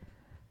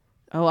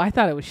 Oh, I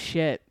thought it was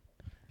shit.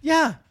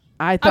 Yeah.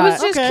 I I thought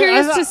was just Okay,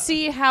 curious I to thought-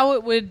 see how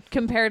it would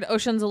compare to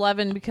Ocean's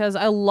 11 because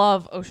I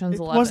love Ocean's It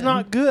 11. was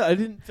not good. I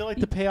didn't feel like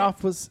the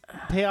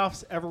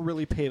payoffs ever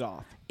really paid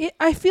off.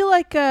 I feel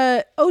like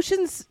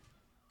Ocean's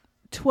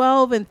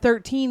 12 and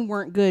 13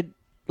 weren't good,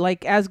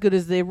 like as good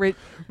as they were.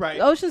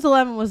 Right. Ocean's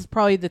 11 was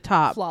probably the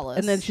top. Flawless.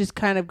 And then it's just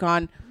kind of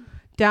gone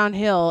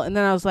downhill. And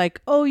then I was like,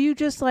 oh, you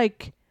just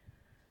like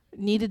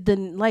needed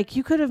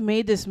you could have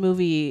made this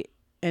movie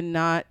and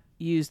not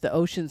used the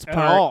Ocean's At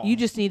part. all. You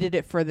just needed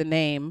it for the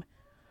name.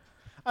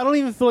 I don't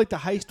even feel like the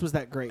heist was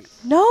that great.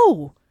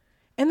 No.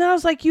 And then I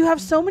was like, you have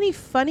so many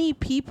funny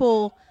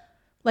people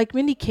like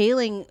Mindy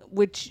Kaling,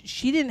 which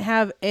she didn't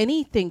have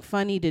anything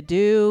funny to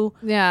do.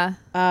 Yeah.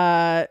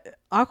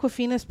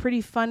 Aquafina's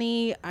pretty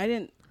funny. I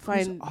didn't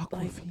find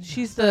Awkwafina?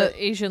 she's The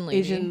the Asian lady.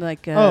 Asian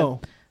like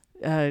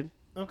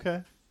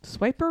Okay.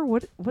 swiper.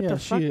 What Yeah, the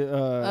fuck?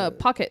 she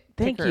pocket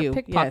Thank picker. you.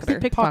 Yes, Pickpocketer.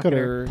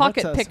 pickpocketer.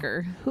 Pocket That's us.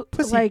 picker.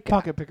 Pussy like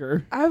pocket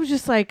picker. I was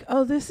just like,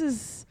 oh, this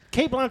is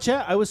Kate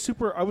Blanchett, I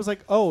was like,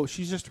 oh,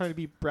 she's just trying to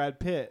be Brad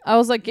Pitt. I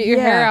was like, get your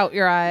Yeah. hair out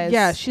your eyes.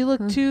 yeah. She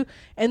looked too.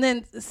 And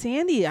then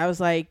Sandy, I was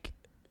like,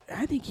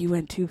 I think you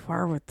went too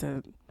far with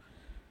the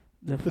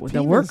penis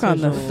work on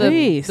the facial.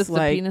 face. The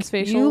like penis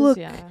facials. you look.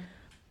 yeah.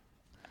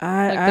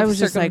 I, Like I the was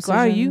just like,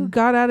 wow, you circumcision.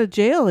 got out of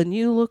jail and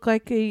you look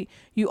like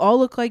you all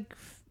look like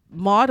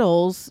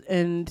models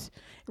and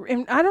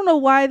I don't know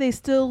why they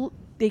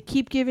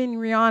keep giving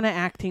Rihanna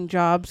acting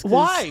jobs. 'cause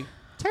Why?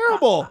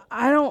 Terrible.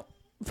 I don't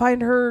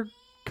find her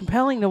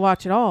compelling to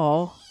watch at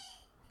all.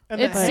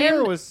 And It the hair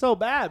seemed- was so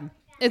bad.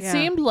 It Yeah.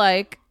 seemed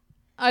like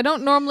I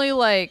don't normally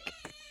like.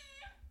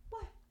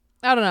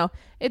 I don't know.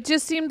 It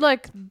just seemed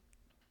like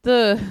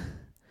the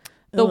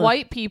Ugh.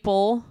 white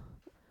people.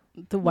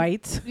 The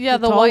whites, Yeah,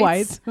 the tall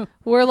whites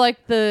were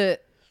like the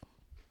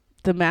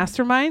the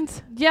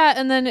masterminds. yeah,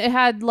 and then it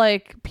had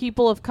like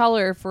people of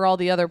color for all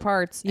the other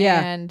parts. Yeah.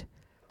 and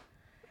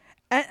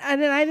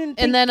And then I didn't.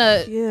 And think,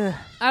 then yeah,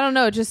 I don't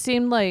know. It just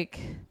seemed like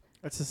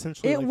That's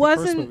essentially it like the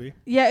wasn't. first movie.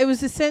 Yeah, it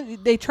was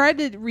they tried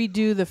to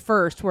redo the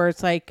first, where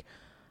it's like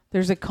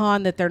there's a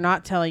con that they're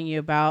not telling you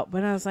about,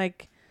 but I was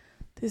like,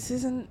 this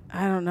isn't.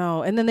 I don't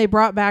know. And then they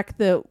brought back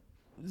the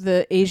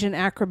Asian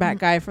acrobat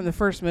guy from the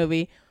first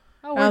movie.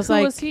 oh, I was who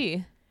like- was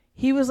he?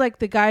 He was like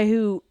the guy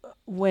who,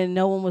 when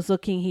no one was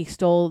looking, he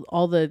stole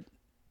all the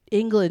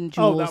England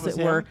Oh, jewels that was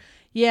that were. him?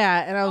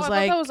 Yeah, and I was I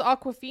like, thought that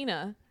was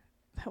Aquafina.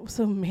 that was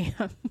a man.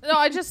 No,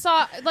 I just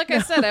saw. Like I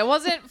said, I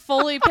wasn't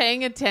fully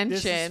paying attention.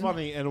 This is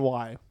funny, and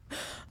why?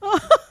 I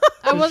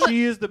 'Cause wasn't.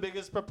 she is the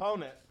biggest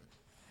proponent.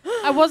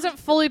 I wasn't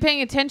fully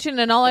paying attention,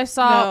 and all I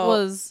saw No.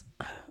 was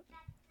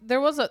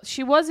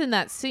she was in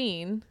that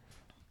scene.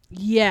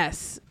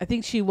 Yes, I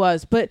think she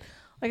was. But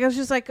like I was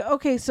just like,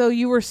 okay, so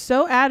you were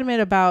so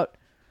adamant about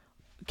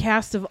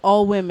cast of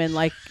all women,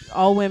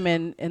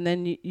 and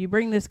then you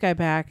bring this guy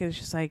back, and it's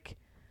just like,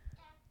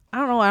 I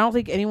don't know. I don't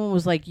think anyone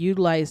was like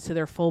utilized to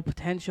their full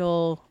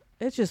potential.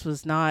 It just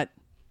was not.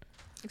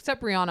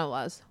 Except Rihanna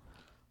was.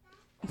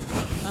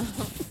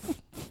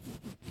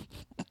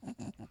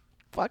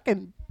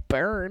 Fucking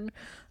burn.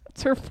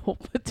 That's her full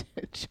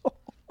potential.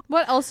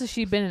 What else has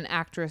she been an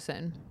actress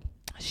in?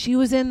 She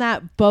was in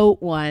that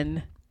boat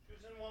one. She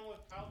was in one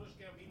with Childish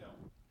Gambino.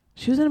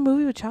 She was in a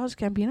movie with Childish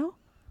Gambino?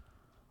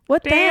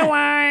 What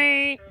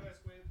that?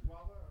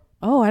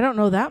 Oh, I don't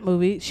know that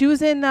movie. She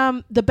was in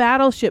the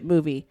Battleship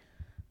movie.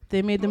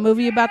 They made the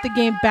movie about the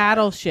game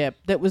Battleship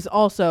that was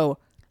also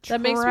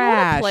That makes me want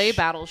trash. to play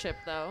Battleship,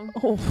 though.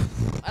 Oh,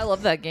 I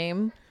love that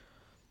game.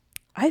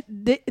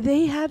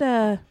 they had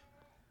a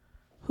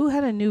who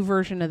had a new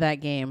version of that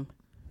game?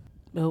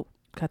 Oh,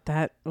 cut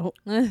that. Oh,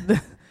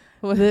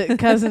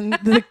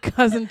 the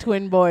cousin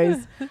twin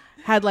boys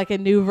had like a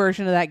new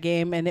version of that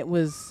game, and it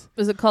was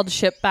Is it called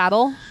Ship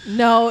Battle?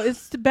 no,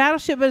 it's the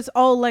Battleship, but it's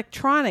all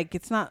electronic.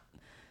 It's not,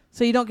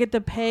 so you don't get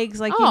the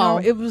pegs like you Oh.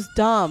 know. It was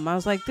dumb. I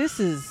was like, this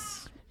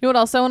is You know what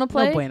else I want to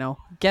play? no bueno.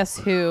 Guess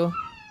Who?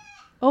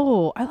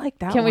 Oh, I like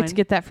that. Can't one. wait to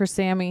get that for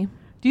Sammy.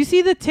 Do you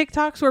see the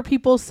TikToks where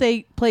people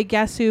say play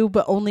Guess Who,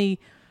 but only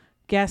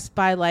guess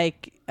by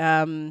like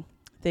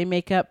they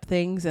make up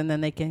things and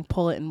then they can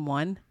pull it in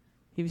one?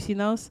 Have you seen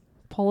those?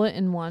 Pull it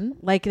in one.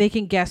 Like they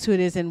can guess who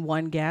it is in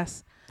one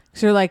guess.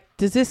 So they're like,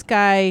 does this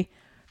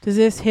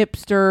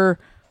hipster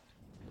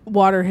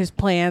water his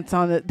plants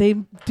on it? They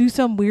do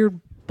some weird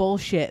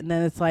bullshit and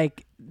then it's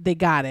like they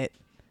got it.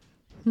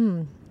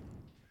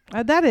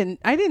 I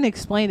didn't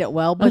explain it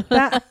well, but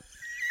that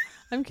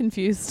I'm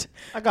confused.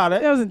 I got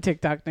it. that was in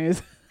TikTok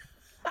news.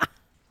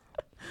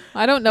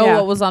 I don't know Yeah.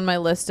 what was on my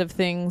list of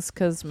things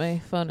because my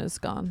phone is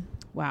gone.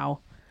 Wow.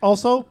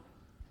 Also,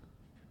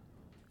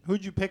 who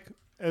would you pick?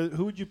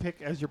 Who would you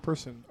pick as your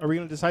person? Are we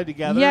going to decide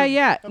together?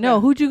 Yeah. Okay. No,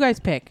 who'd you guys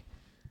pick?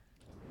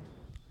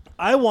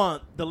 I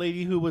want the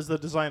lady who was the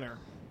designer.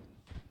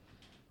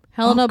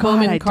 Helena Oh, God,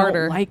 Bowman I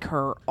Carter. don't like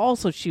her.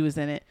 Also, she was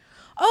in it.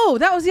 Oh,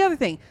 that was the other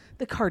thing.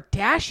 The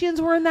Kardashians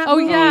were in that Oh,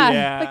 movie.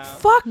 yeah. Like,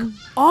 fuck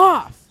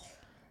off.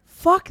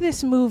 Fuck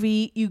this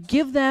movie. You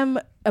give them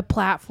a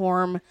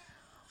platform.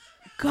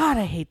 God,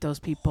 I hate those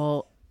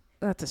people.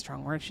 That's a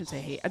strong word. I shouldn't say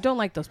hate. I don't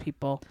like those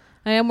people.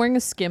 I am wearing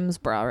a Skims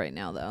bra right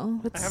now, though.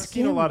 But I haven't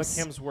seen a lot of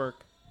Skims. Kim's work.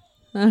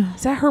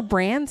 Is that her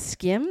brand,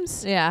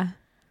 Skims? Yeah.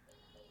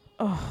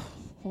 Oh,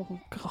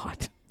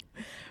 God.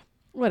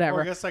 Or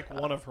Whatever. I guess like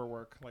one of her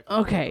work. Like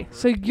Okay,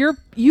 so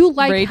you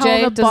like Ray J.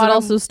 Helena Does Bonham? it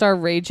also star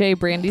Ray J,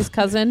 Brandy's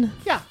cousin?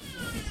 yeah.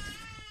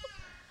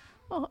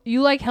 Oh,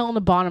 you like Helena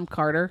Bonham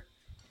Carter?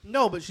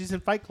 No, but she's in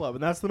Fight Club,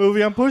 and that's the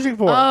movie I'm pushing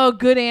for. Oh,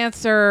 good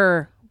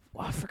answer.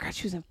 Oh, I forgot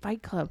she was in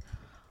Fight Club.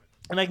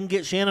 And I can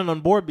get Shannon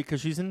on board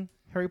because she's in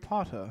Harry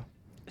Potter.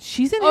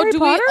 She's in Oh, Harry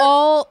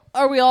Potter?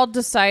 are we all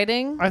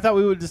deciding? I thought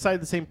we would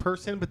decide the same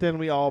person, but then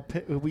we all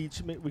we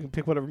can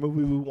pick whatever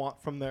movie we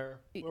want from there.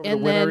 Whoever the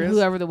And winner then is.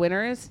 whoever the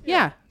winner is?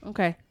 Yeah.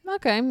 Okay.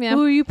 Okay, yeah.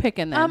 Who are you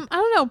picking then? I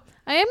don't know.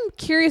 I am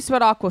curious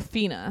about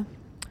Aquafina.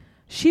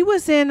 She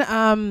was in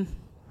oh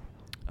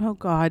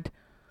God,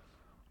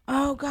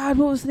 what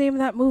was the name of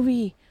that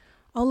movie?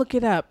 I'll look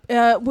it up.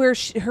 Where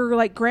her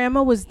like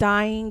grandma was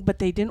dying, but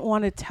they didn't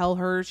want to tell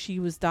her she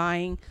was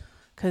dying,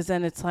 because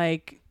then it's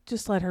like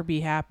just let her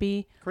be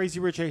happy. Crazy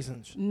Rich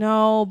Asians.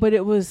 No, but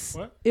it was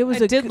What? it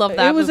was I a did go- love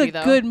that it was movie, a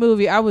though. good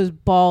movie. I was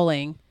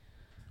bawling.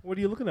 What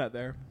are you looking at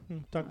there?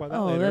 Talk about that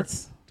Oh, later.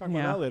 that's Talk yeah.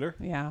 about that later.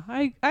 Yeah,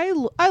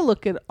 I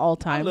look at all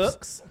times.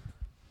 Looks.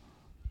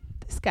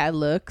 This guy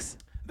looks.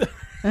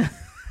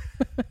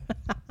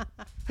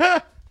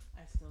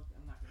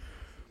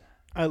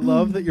 I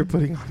love that you're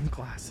putting on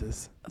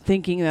glasses.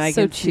 Thinking that I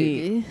So can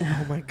see. cheeky.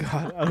 Oh my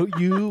god!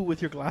 You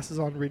with your glasses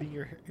on, reading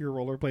your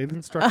rollerblade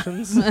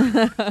instructions.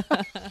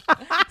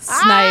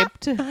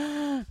 Sniped.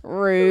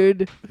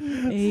 Rude.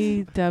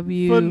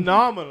 AW.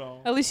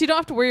 Phenomenal. At least you don't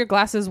have to wear your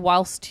glasses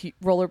whilst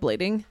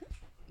rollerblading.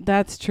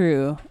 That's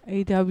true.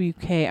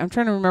 AWK. I'm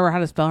trying to remember how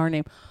to spell her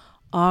name.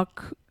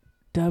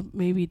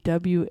 Maybe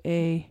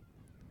WA.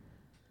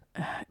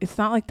 It's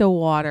not like the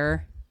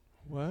water.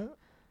 What?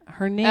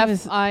 Her name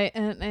is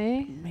Fina.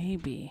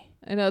 maybe.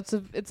 I know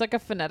it's like a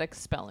phonetic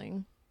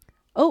spelling.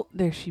 Oh,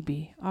 there she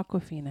be.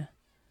 Aquafina.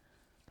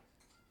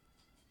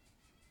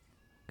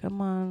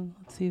 Come on.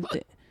 Let's see if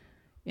the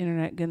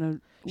internet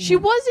gonna. She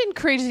was in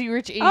Crazy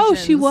Rich Asians. Oh,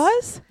 she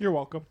was? You're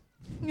welcome.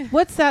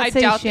 What's that I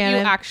say, doubt Shannon? that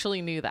you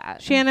actually knew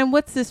that. Shannon,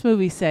 what's this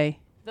movie say?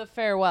 The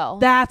Farewell.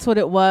 That's what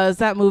it was.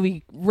 That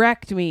movie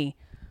wrecked me.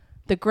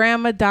 The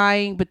grandma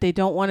dying, but they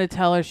don't want to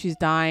tell her she's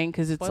dying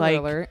because it's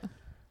Spoiler like,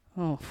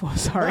 alert. oh,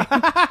 sorry.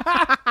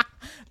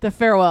 The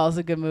Farewell is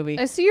a good movie.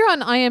 I see you're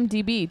on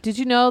IMDb. Did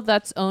you know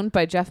that's owned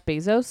by Jeff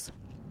Bezos?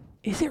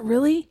 Is it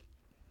really?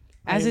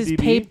 As is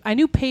IMDb? I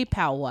knew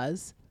PayPal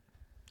was.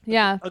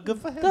 Yeah. Good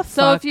for him. The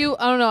So fuck? if you,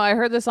 I don't know, I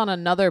heard this on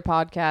another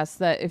podcast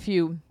that if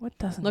you What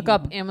doesn't look he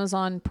up own?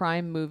 Amazon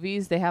Prime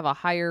movies, they have a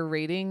higher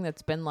rating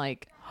that's been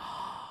like,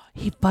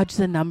 He fudged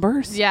the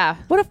numbers? yeah,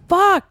 What a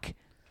fuck.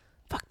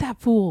 Fuck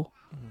that fool.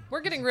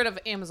 we're getting rid of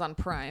Amazon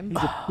Prime.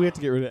 We have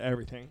to get rid of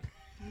everything.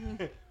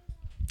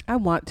 I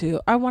want to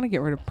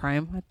get rid of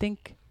Prime. I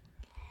think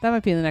that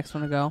might be the next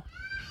one to go.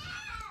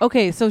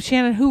 Okay, so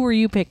Shannon, who were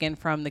you picking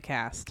from the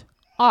cast?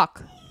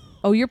 Awk.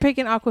 Oh, you're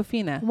picking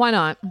Awkwafina. Why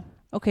not?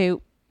 Okay,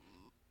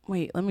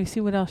 wait, let me see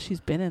what else she's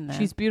been in there.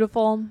 She's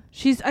beautiful.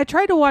 I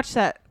tried to watch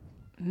that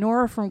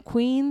Nora from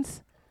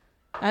Queens,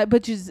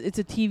 but it's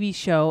a TV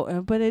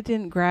show, but it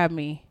didn't grab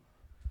me.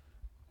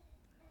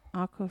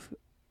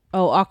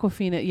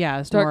 Awkwafina, yeah,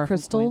 it's Dark Nora from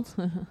Crystal.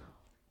 Queens.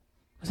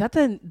 Was that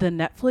the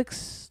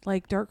Netflix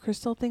like Dark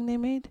Crystal thing they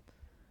made?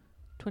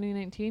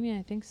 2019, yeah,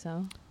 I think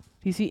so.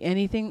 Do you see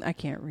anything? I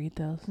can't read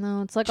those.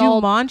 No, it's like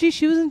all. Jumanji?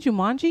 She was in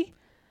Jumanji?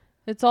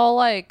 It's all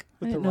like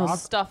With the didn't know Rock?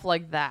 stuff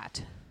like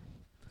that,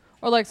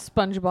 or like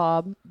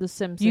SpongeBob, The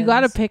Simpsons. You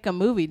got to pick a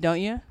movie,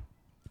 don't you?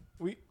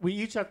 We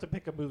each have to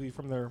pick a movie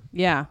from their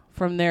Yeah,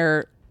 from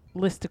their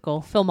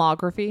listicle.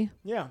 filmography.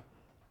 yeah.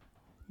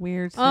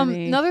 Weird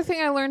City. Another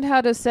thing I learned how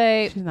to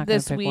say She's not gonna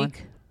this pick week. one.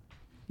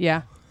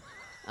 Yeah.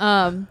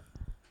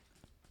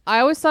 I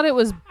always thought it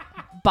was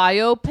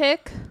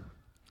biopic,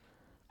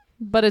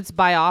 but it's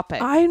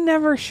biopic. I'm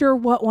never sure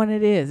what one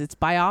it is. It's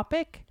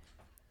biopic?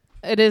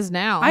 It is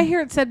now. I hear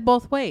it said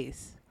both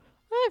ways.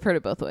 I've heard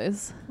it both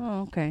ways.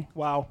 Oh, okay.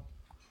 Wow.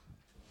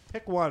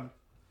 Pick one.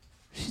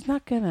 She's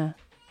not gonna.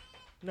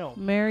 No.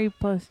 Mary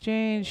plus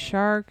Jane,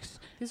 Sharks.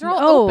 These are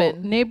all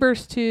open.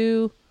 Neighbors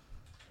 2.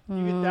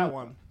 You get that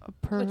one. A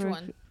Perfect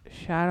one?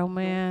 Shadow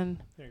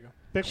Man. There you go.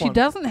 Pick She one.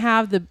 doesn't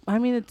have the. I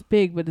mean, it's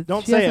big, but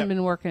Don't she say hasn't it.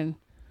 been working.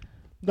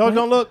 No, What?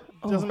 don't look.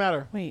 Oh. Doesn't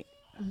matter. Wait.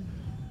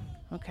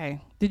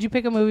 Okay. Did you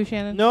pick a movie,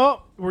 Shannon?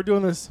 No, we're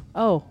doing this.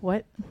 Oh,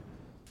 what?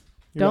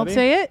 You Don't ready?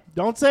 say it.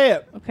 Don't say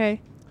it.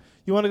 Okay.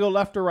 You want to go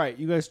left or right?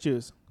 You guys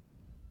choose.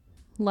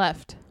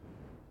 Left.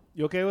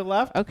 You okay with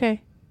left?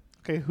 Okay.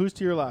 Okay, who's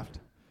to your left?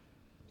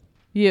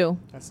 You.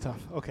 That's tough.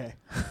 Okay.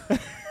 What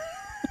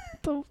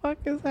the fuck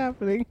is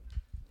happening?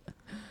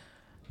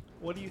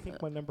 What do you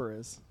think my number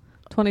is?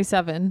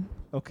 27.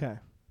 Okay.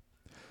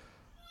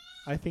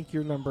 I think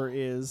your number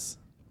is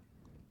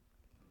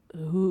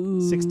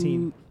Ooh.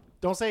 16.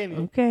 Don't say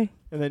anything. Okay.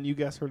 And then you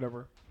guess her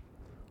number.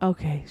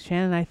 Okay,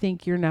 Shannon, I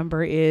think your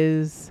number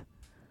is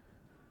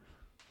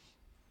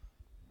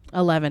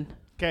 11.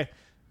 Okay.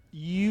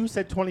 You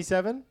said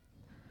 27.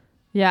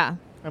 Yeah.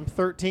 I'm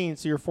 13,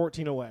 so you're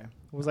 14 away.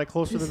 Was I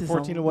closer This than is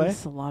 14 a, away? This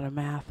is a lot of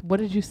math. What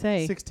did you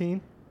say?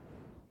 16.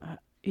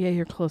 Yeah,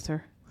 you're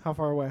closer. How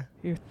far away?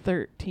 You're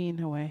 13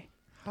 away.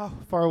 How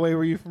far away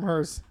were you from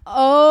hers?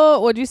 Oh,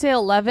 what'd you say?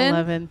 11?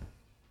 11.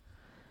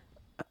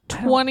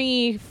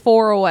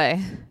 24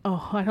 away.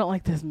 Oh, I don't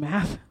like this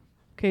math.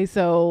 Okay,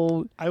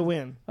 so I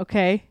win.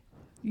 okay,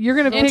 you're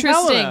gonna pick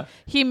Interesting. Helena.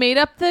 He made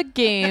up the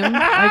game.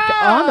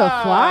 like on the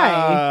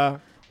fly.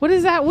 What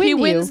does that win He you?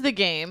 wins the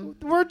game.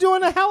 We're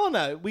doing a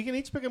Helena. We can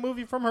each pick a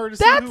movie from her to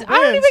see That's. who wins. I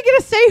don't even get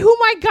to say who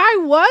my guy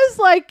was.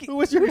 Like, Who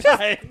was your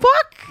guy?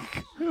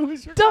 fuck. Who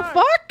was your The guy?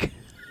 fuck.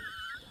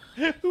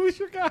 Who was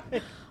your guy?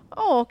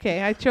 Oh,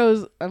 okay. I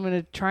chose. I'm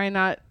gonna try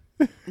not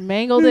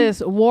mangle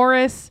this.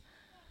 Waris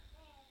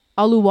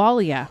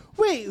Aluwalia.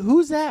 Wait,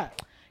 who's that?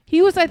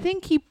 He was. I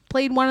think he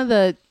played one of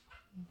the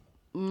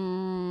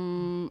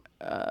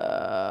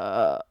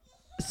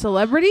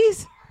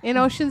celebrities in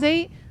Ocean's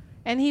 8,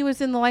 and he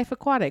was in The Life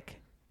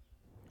Aquatic.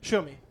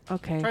 Show me.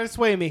 Okay. Try to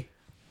sway me.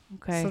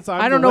 Okay. Since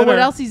I'm I don't the know what winner.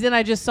 else he's in.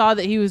 I just saw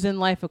that he was in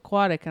Life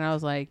Aquatic, and I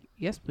was like,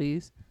 yes,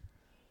 please.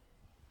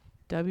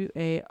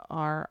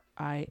 Waris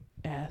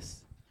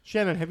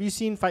Shannon, have you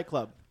seen Fight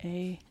Club?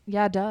 A.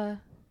 Yeah, duh.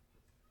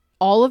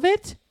 All of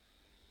it?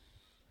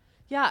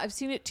 Yeah, I've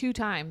seen it 2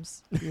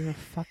 times. You're a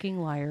fucking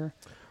liar.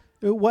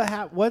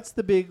 What's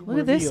the big Look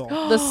at this.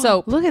 reveal? The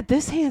soap. Look at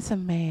this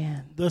handsome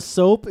man. The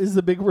soap is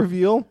the big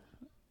reveal.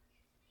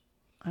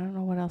 I don't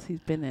know what else he's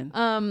been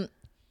in.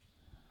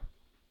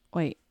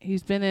 Wait,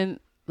 he's been in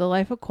The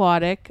Life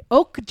Aquatic.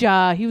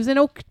 Okja. He was in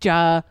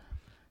Okja.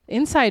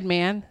 Inside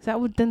Man. Is that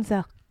what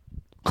Denzel?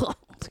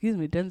 Excuse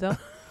me, Denzel.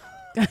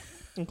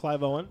 And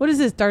Clive Owen. What is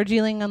this?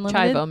 Darjeeling Unlimited?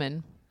 Chai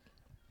Bowman.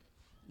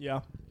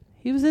 Yeah.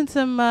 He was in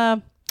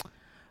some.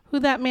 Who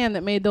that man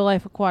that made The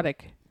Life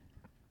Aquatic?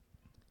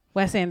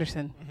 Wes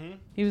Anderson. Mm-hmm.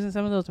 He was in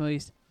some of those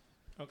movies.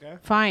 Okay.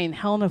 Fine,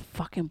 Helena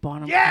fucking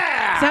Bonham.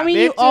 Yeah. Does that mean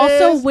you bitches!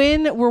 also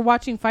win? We're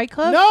watching Fight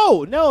Club.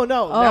 No. Now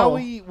Oh.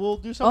 we'll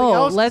do something Oh,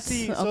 else. let's- to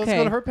see. So let's okay.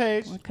 go to her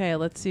page. Okay,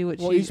 let's see what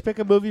We'll she. each pick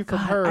a movie from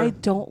God, her. I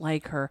don't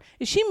like her.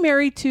 Is she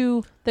married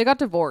to? They got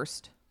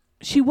divorced.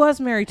 She was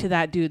married to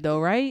that dude though,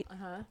 right?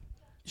 Uh-huh.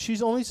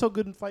 She's only so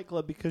good in Fight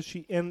Club because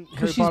she in Harry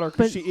 'Cause she's Potter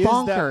because but she is that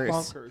bonkers.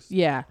 bonkers.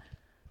 Yeah.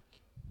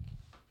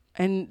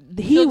 And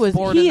He he looks was.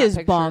 bored in He that is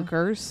picture.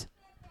 bonkers.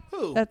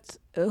 Who? That's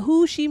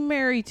who she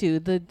married to.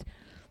 The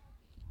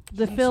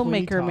Sweeney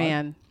filmmaker Todd.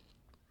 man.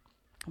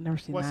 I've never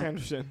seen Wes that.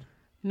 Anderson.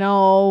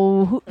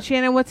 No,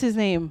 Shannon. What's his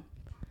name?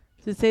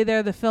 Does it say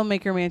there the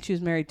filmmaker man she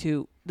was married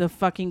to? The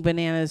fucking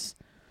bananas,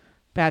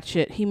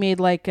 batshit. He made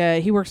like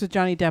he works with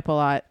Johnny Depp a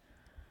lot.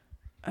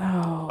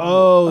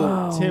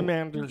 Oh, Tim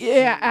Anderson.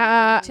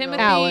 Yeah,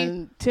 Timothy-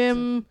 Allen,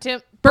 Tim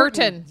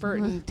Burton.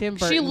 Burton, Tim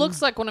Burton. She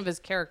looks like one of his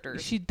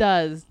characters. She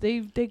does. They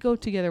go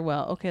together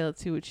well. Okay,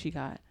 let's see what she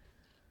got.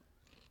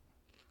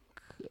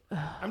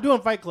 I'm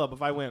doing Fight Club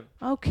if I win.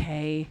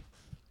 Okay.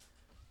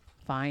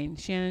 Fine.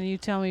 Shannon, you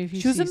tell me if you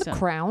She was see in The some.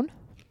 Crown.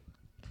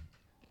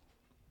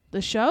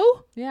 The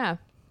show? Yeah.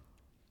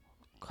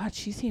 God,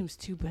 she seems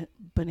too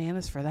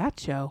bananas for that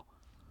show.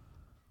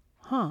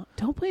 Huh.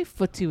 Don't play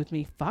footsie with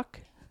me, fuck.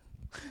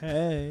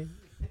 Hey.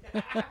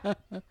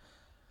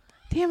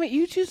 Damn it,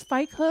 you choose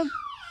Fight Club?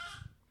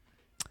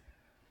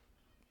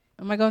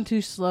 Am I going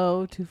too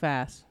slow, too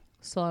fast?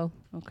 Slow.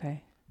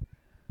 Okay.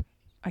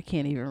 I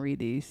can't even read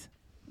these.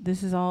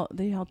 This is all,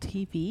 they all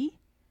TV?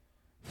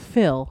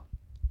 Phil.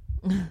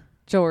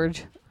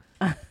 George.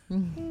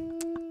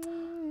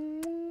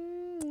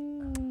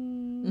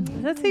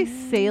 Does that say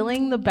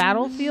sailing the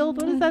battlefield?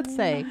 What does that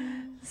say?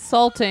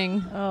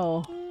 Salting.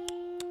 Oh.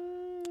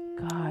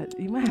 God,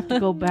 you might have to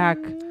go back.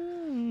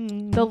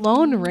 The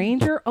Lone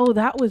Ranger? Oh,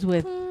 that was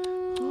with...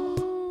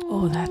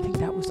 Oh, I think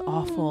that was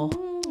awful.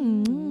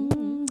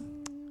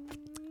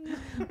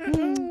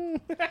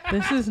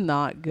 This is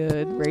not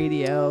good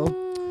radio.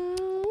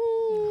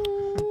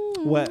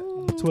 What?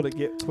 That's what it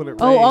gets. What it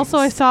Oh, rains. also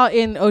I saw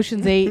in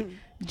Ocean's 8,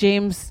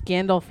 James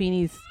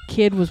Gandolfini's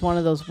kid was one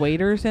of those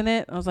waiters in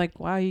it. I was like,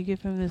 wow, you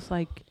give him this,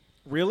 like...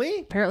 Really?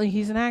 Apparently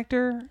he's an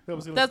actor.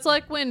 That's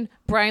like when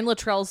Brian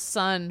Luttrell's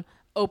son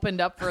opened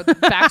up for the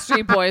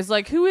Backstreet Boys.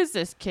 Like, who is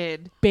this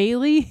kid?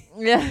 Bailey?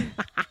 Yeah.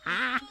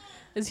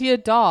 Is he a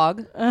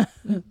dog?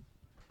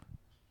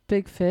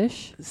 Big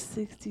Fish.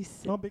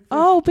 66. Oh, Big Fish.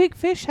 Oh, Big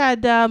Fish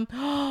had I'll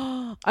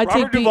Robert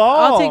take Duvall.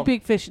 I'll take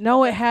Big Fish.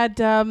 No, it had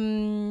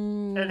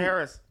Ed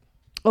Harris.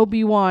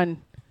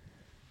 Obi-Wan.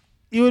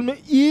 You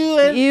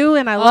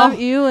and I love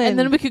you and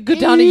then we could go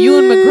down to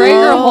Ewan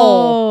McGregor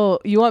hole. Oh,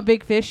 you want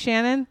Big Fish,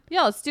 Shannon?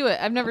 Yeah, let's do it.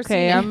 I've never seen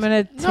Okay, it. I'm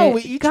gonna take. No,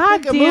 we each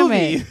God pick a damn movie.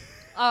 it!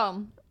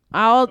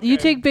 You Okay.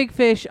 take Big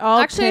Fish. I'll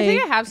Actually, I take.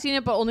 think I have seen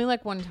it, but only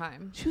like one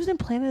time. She was in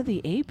Planet of the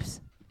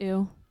Apes.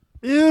 Ew.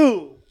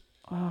 Ew.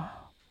 Oh,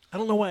 I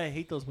don't know why I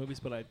hate those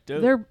movies, but I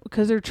do. they're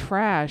because they're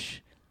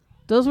trash.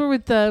 Those were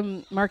with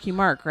Marky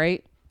Mark,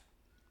 right?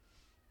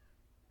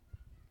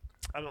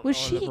 I don't Was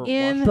know, I she never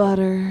in- watched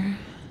Butter.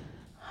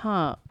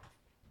 Huh.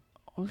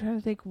 I'm trying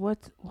to think what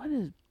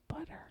is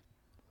butter.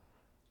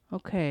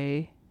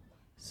 Okay.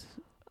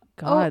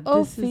 God,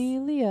 this is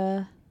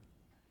Ophelia.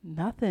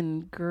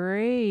 nothing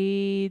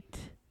great.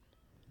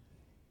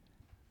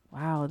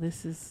 Wow,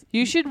 this is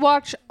You should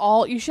watch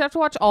all. You should have to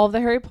watch all of the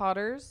Harry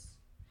Potters.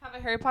 Have a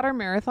Harry Potter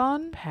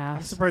marathon. I'm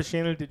pass. surprised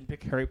Shannon didn't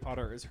pick Harry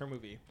Potter as her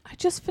movie. I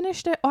just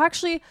finished it. Oh,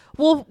 actually,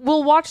 we'll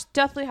watch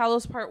Deathly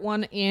Hallows Part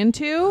 1 and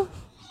 2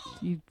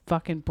 You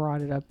fucking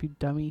brought it up, you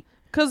dummy.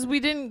 because we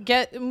didn't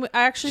get.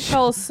 I actually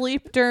fell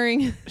asleep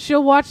during.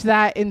 She'll watch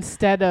that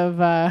instead of.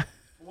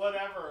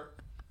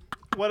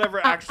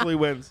 Whatever actually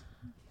wins.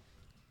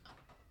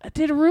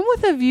 Did Room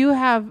with a View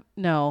have?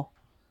 No,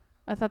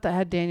 I thought that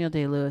had Daniel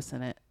Day-Lewis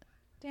in it.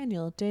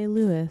 Daniel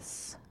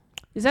Day-Lewis.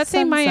 Is that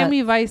same Sunset.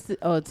 Miami Vice?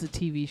 Oh, it's a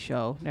TV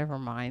show. Never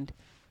mind.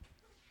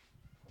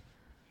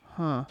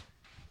 Huh.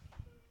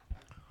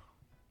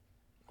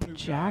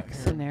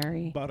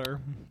 Jacksonary. Butter.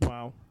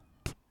 Wow.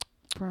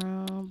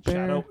 Brown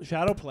bear.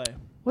 Shadow play.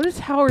 What is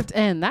Howard's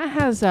End? That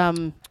has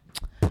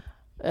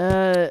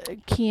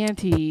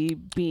Chianti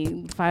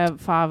bean,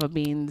 fava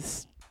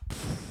beans.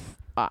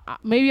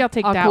 Maybe I'll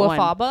take that one.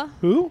 Aquafaba.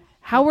 Who?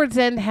 Howard's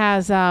End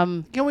has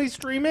Can we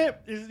stream it?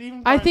 Is it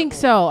even? I think findable?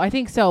 so. I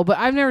think so, but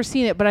I've never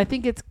seen it. But I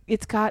think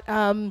it's got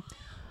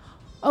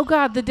oh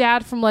God, the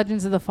dad from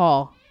Legends of the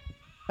Fall.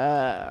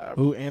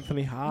 Ooh,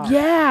 Anthony Hopps.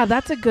 Yeah,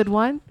 that's a good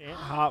one.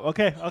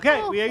 Okay.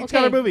 Oh, We each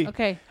got a movie.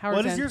 Okay, Howard's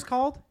What End. is yours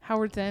called?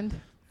 Howard's End.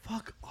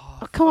 Fuck off.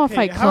 Oh, come on, Okay,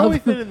 Fight How are Club. we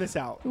fitting this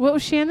out? What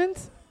was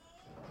Shannon's?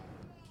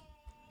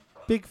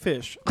 Big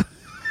Fish.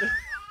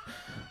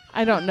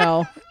 I don't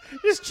know.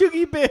 This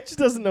chuggy bitch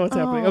doesn't know what's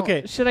happening. Oh,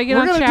 Okay. should I get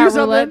We're on gonna do chat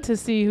something. roulette to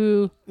see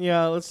who?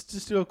 Yeah, let's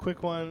just do a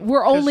quick one.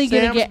 We're 'cause only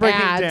gonna Sam's get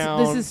breaking ads. down.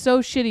 This is so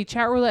shitty.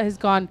 Chat roulette has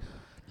gone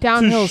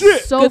downhill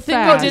shit. so Good thing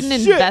I fast. didn't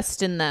Shit.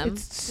 invest in them.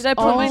 It's Did I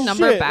put my all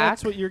number Shit, back?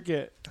 That's what you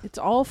get. It's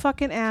all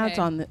fucking ads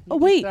Okay. on the. You Oh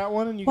get wait, that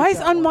one and you why get is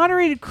that one.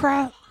 unmoderated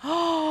crowd?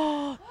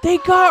 Oh, they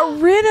got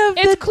rid of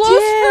It's the closed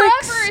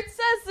dicks. forever. It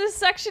says this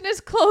section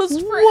is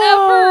closed Whoa,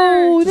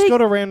 forever. Just they, go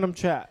to random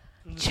chat.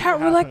 chat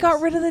roulette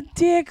got rid of the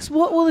dicks.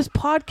 What will this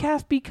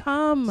podcast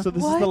become? So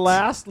this What? is the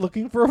last.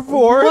 Looking for a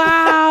fourth.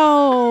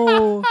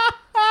 Wow.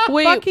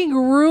 Wait, Fucking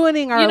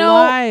ruining our You know-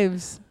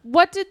 lives.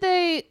 what did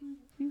they?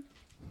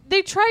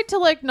 They tried to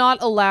like not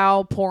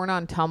allow porn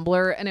on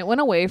Tumblr, and it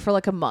went away for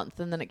like a month,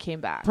 and then it came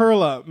back.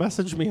 Perla,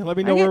 message me. Let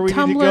me I know get where we need to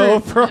Tumblr. go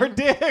for our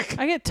dick.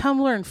 I get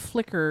Tumblr and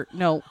Flickr.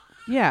 No,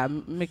 yeah,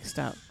 mixed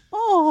up.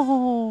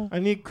 Oh, I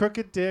need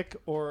crooked dick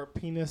or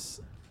penis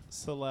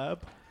celeb.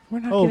 we're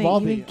not Oh, gonna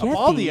Baldy. even A get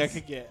Baldy these. I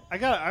could get. I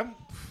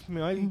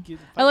can get.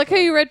 I like how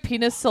you read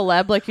penis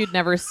celeb like you'd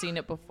never seen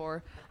it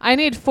before. I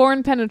need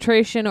foreign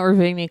penetration or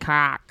veiny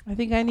cock. I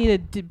think I need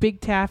a big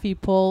taffy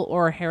pull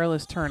or a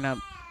hairless turnip.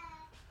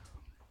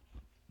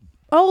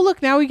 Oh,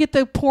 look, now we get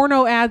the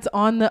porno ads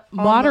on the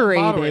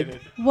moderated.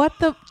 What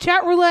the?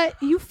 Chat roulette,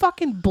 you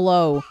fucking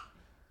blow.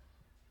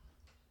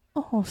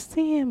 Oh,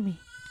 Sammy.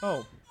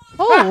 Oh,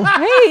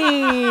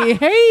 Oh,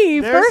 hey,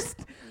 There's-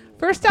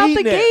 first out the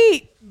Beating it.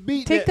 gate.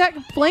 Beating Take it.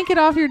 that blanket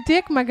off your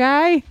dick, my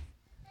guy.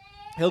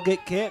 He'll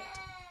get kicked.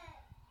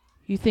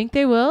 You think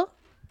they will?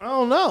 I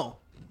don't know.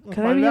 We'll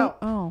Could I find be? out.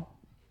 Oh,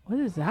 what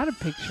is that a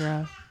picture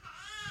of?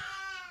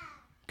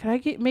 Could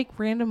I make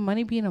random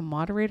money being a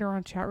moderator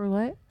on chat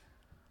roulette?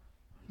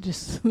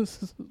 Just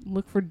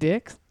look for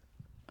dicks.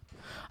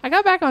 I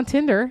got back on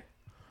Tinder,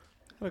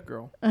 What a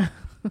girl.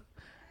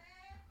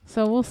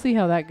 so we'll see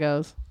how that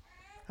goes.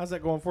 How's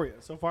that going for you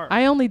so far?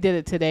 I only did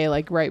it today,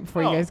 like right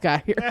before Oh. you guys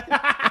got here.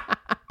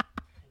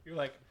 You're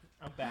like,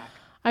 I'm back.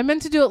 I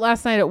meant to do it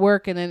last night at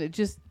work, and then it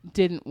just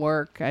didn't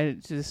work. I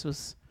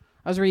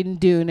was reading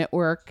Dune at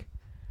work,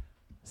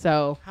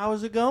 so How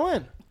is it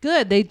going?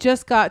 good. They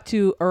just got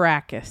to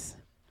Arrakis.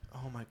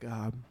 Oh my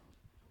god.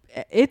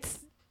 It's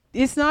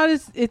not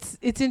as it's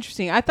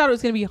interesting. I thought it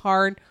was gonna be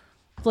hard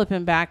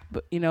flipping back,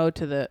 but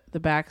to the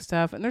back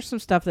stuff, and there's some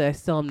stuff that I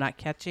still am not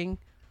catching,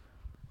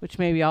 which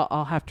maybe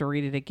I'll have to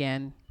read it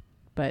again,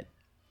 but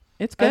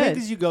it's I good. think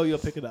as you go, you'll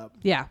pick it up.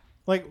 Yeah.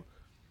 Like,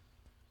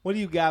 what are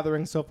you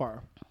gathering so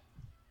far?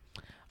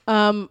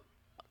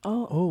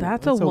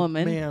 That's a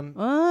woman. Man.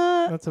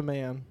 Uh, That's a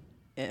man.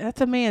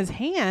 that's a man's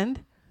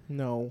hand.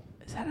 No,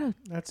 Is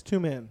that's two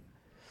men.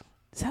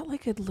 that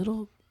like a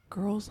little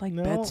girl's like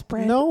No,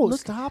 bedspread? no, Look-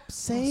 stop Oh,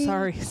 saying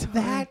sorry.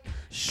 that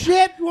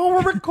shit while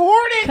we're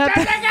recording. Cut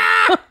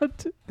that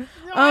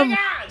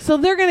out. So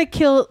they're gonna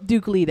kill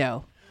Duke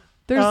Leto.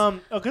 There's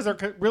Because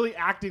they're really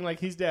acting like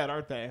he's dead,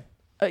 aren't they?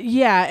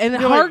 yeah, and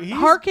You're like, he's-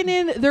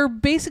 Harkonnen, they're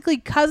basically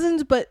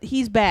cousins, but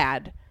he's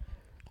bad.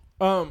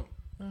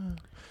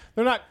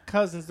 They're not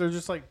cousins. They're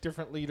just like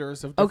different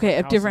leaders of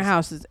Different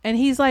houses, and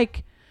he's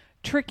like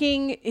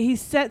tricking. He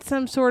set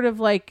some sort of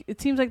like. It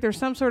seems like there's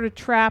some sort of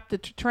trap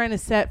that they're trying to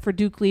set for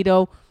Duke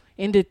Leto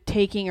into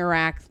taking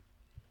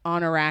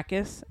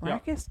Arrakis, Yeah.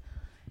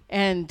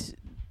 and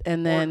Or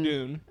then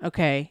Dune.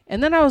 okay,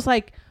 and then I was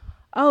like,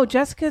 oh,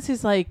 Jessica's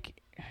his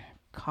like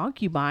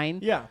concubine,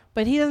 Yeah,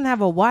 but he doesn't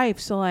have a wife,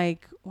 so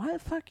like, why the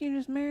fuck you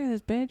just marry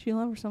this bitch? You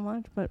love her so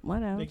much, but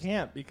whatever. they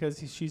can't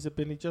because she's a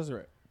Bene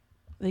Gesserit.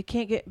 They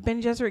can't get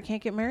Bene Gesserit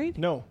can't get married.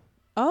 No.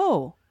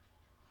 Oh,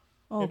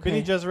 And Bene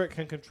okay, Gesserit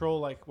can control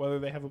like whether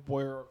they have a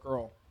boy or a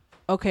girl.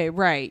 okay,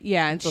 right,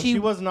 yeah, and So she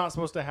was not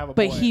supposed to have a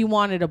but boy. he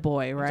wanted a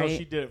boy, So right?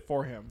 she did it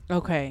for him.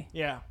 Okay,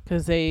 Yeah.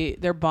 because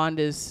their bond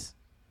is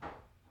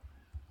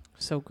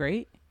so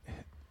great.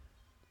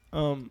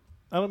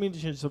 I don't mean to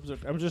change the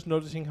subject. I'm just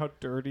noticing how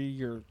dirty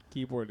your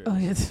keyboard is. Oh,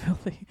 yeah, it's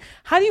filthy.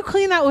 How do you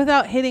clean that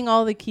without hitting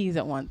all the keys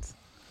at once?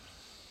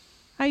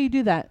 How do you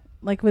do that?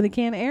 Like with a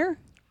can of air?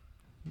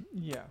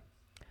 Yeah.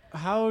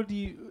 How do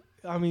you?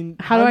 I mean,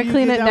 How do I you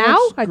clean get it that now?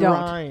 much I don't.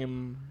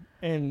 Grime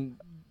and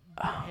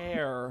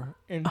hair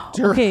and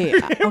dirt. Okay,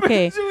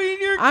 okay.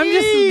 between your I'm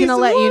just keys.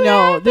 gonna let you What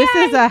know this is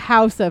happened? a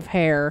house of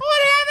hair.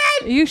 What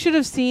happened? You should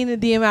have seen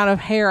the amount of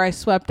hair I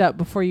swept up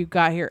before you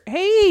got here.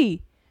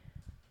 Hey,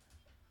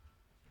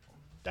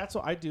 That's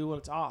what I do when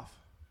it's off.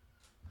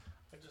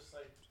 I just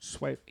like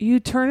swipe. you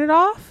turn it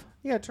off?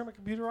 Yeah, I turn my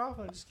computer off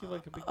and I just give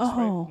like a big Oh.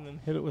 swipe and then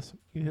hit it with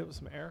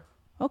some air.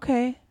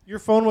 Okay. Your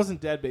phone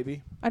wasn't dead,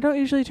 baby. I don't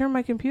usually turn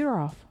my computer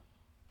off.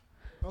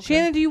 Okay.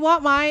 Shannon, do you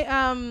want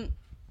my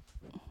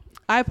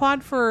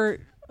iPod for?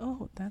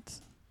 Oh,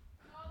 that's.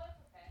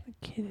 The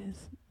kid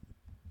is.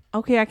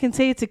 Okay, I can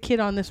say it's a kid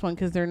on this one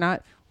because they're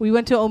not. We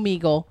went to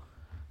Omegle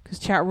because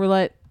chat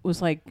roulette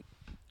was like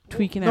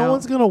tweaking No out.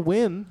 one's gonna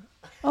win.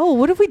 Oh,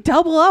 what if we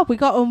double up? We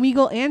got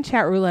Omegle and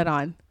chat roulette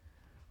on.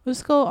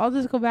 Let's go. I'll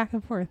just go back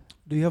and forth.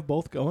 Do you have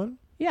both going?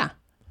 Yeah.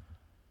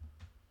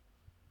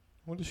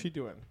 What is she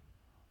doing?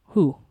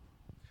 Who?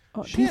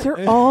 Oh, these Shit.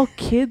 are all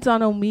kids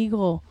on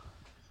Omegle.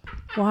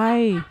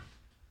 Why?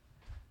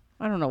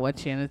 I don't know what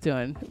Shannon's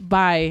doing.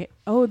 Bye.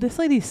 Oh, this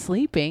lady's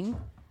sleeping.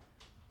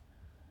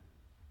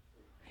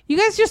 You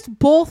guys just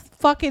both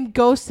fucking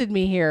ghosted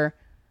me here.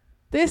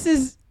 This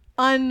is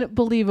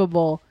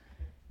unbelievable.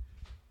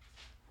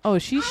 Oh,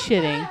 she's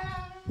shitting.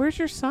 Where's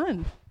your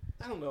son?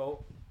 I don't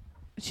know.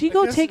 Did she I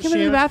go guess take him in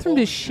the Shannon's bathroom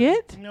to full.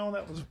 shit? No,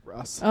 that was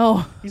Russ.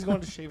 Oh. He's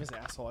going to shave his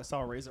asshole. I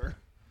saw a razor.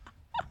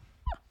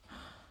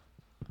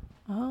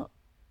 Oh,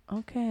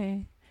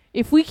 okay.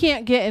 If we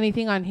can't get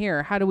anything on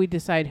here, how do we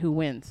decide who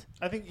wins?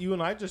 I think you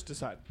and I just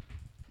decide.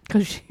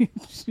 Because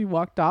she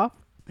walked off.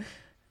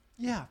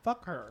 Yeah,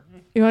 fuck her.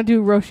 You want to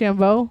do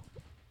Rochambeau?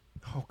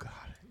 Oh God,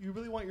 you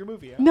really want your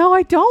movie? Huh? No,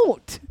 I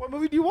don't. What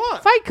movie do you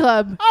want? Fight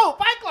Club. Oh,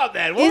 Fight Club.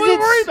 Then what are we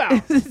worried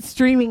about? Is it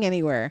streaming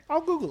anywhere?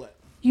 I'll Google it.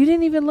 You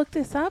didn't even look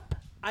this up?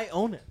 I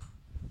own it.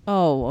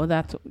 Oh,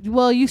 well,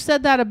 well, you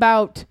said that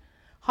about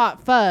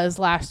Hot Fuzz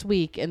last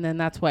week, and then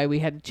that's why we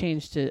had to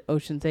change to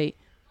Ocean's 8.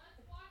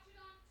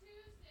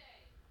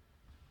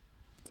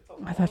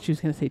 I thought she was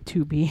going to say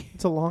 2B.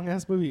 It's a long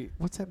ass movie.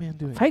 What's that man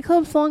doing? Fight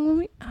Club's long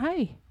movie.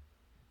 Hi.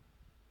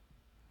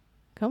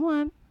 Come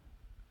on.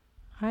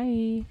 Hi.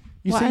 You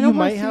Well, say I you don't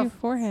wanna might see your have.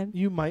 forehead.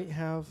 You might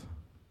have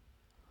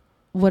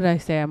What did I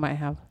say I might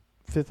have?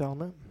 Fifth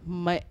Element.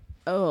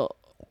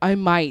 I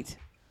might.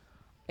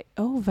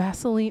 Oh,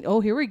 Vaseline.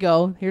 Oh, here we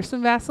go. Here's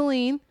some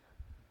Vaseline.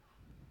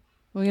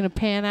 We're gonna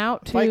pan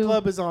out to Fight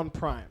Club is on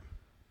Prime.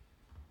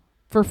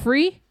 for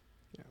free.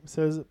 Yeah, it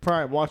says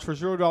Prime. Watch for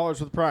 $0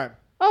 with Prime.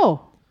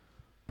 Oh,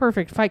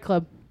 perfect. Fight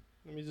Club.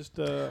 Let me just.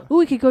 Ooh,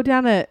 we could go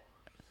down a.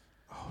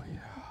 Oh yeah.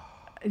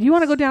 Do you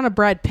want to go down a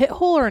Brad Pitt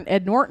hole or an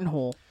Ed Norton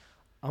hole?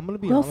 I'm gonna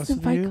be Wilson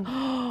honest with you.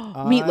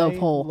 Meatloaf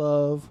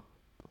hole.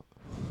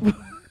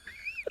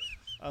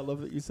 I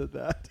love that you said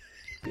that.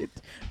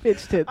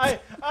 Bitch tits.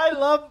 I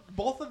love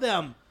both of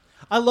them.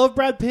 I love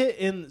Brad Pitt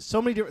in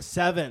so many different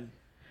Seven.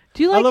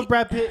 Do you like? I love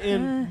Brad Pitt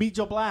in Meet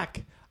Joe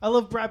Black. I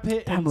love Brad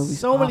Pitt That in movie's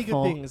so many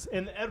awful. good things.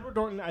 And Edward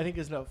Norton, I think,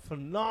 is a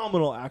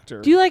phenomenal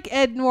actor. Do you like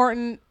Ed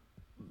Norton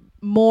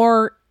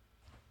more?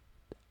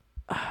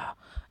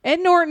 Ed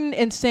Norton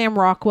and Sam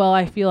Rockwell,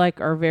 I feel like,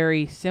 are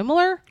very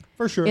similar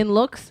For sure. in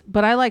looks,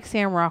 but I like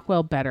Sam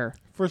Rockwell better.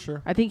 For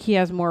sure. I think he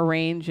has more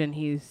range and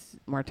he's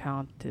more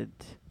talented.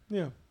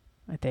 Yeah.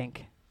 I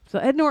think so.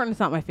 Ed Norton's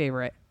not my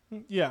favorite,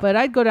 Yeah. but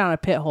I'd go down a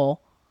pit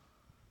hole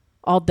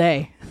all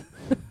day.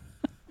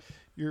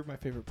 You're my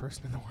favorite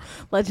person in the world.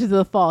 Legends of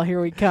the Fall,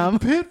 here we come.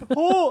 Pit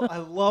Hole. I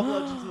love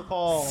Legends of the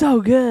Fall. So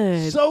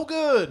good. So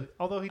good.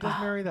 Although he does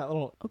marry that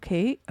little.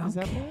 Okay. Is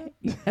that Okay.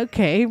 bad?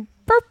 Okay.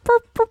 Burp,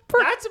 burp, burp,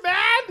 burp. That's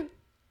bad.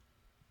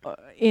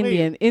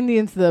 Indian.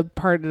 Indian's the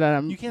part that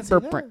I'm. You can't say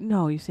that?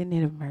 No, you say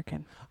Native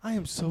American. I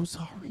am so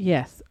sorry.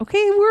 Yes.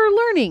 Okay, we're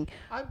learning.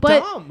 I'm But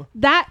dumb.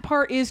 that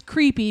part is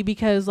creepy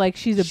because like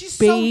she's She's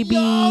so baby.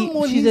 young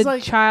when She's he's, a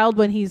like, child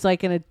when he's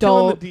like an Killing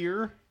adult. the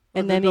deer.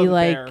 And Or then no, he, the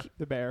like- bear.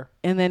 The bear.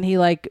 And then he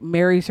like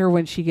marries her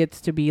when she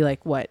gets to be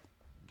like what,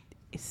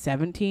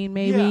 17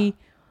 maybe. Yeah.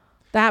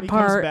 That He comes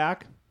part,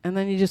 back. and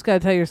then you just gotta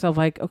tell yourself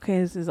like, okay,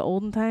 this is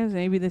olden times.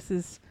 Maybe this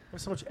is.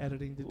 There's so much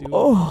editing to do.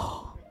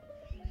 Oh,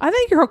 I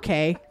think you're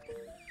okay.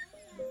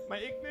 My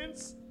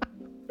ignorance.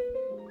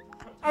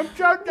 I'm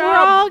so dumb. We're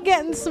all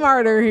getting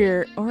smarter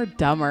here, or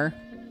dumber.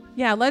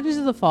 Yeah, Legends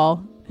of the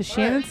Fall. Has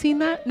Shannon seen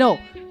that? No,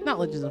 not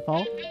Legends of the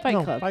Fall. Fight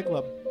No, Club. Fight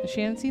Club. Has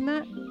Shannon seen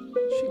that?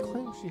 She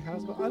claims she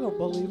has, but I don't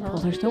believe her. Well,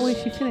 there's no way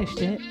she finished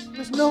it.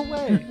 There's no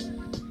way.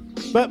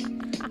 But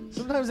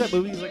sometimes that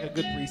movie is like a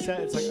good reset.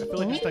 It's like I feel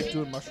like it's like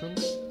doing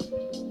mushrooms.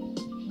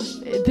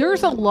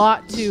 There's a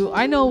lot to.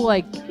 I know,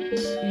 like,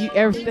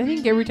 I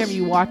think every time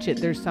you watch it,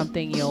 there's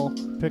something you'll.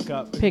 Pick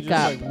up. Pick You're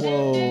just up. Like,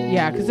 whoa.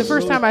 Yeah, because the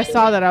first time I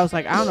saw that, I was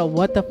like, I don't know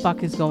what the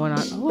fuck is going on.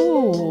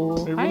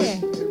 Oh, It hi.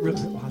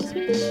 really lots of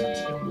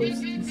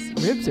His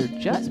ribs are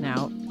jutting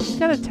out. He's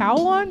got a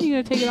towel on. You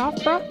gonna take it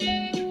off, bro?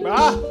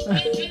 Ah!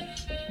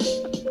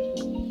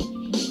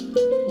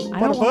 I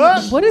don't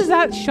want, what is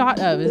that shot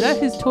of? Is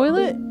that his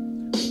toilet?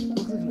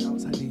 Looks like an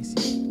outside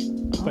AC,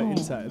 but Oh.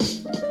 inside.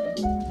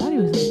 I thought he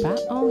was in the bath.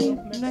 Oh,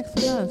 he's next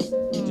to us.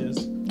 He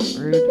just.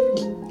 Rude.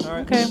 All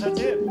right. Okay. That's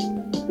it.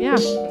 Yeah,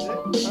 That's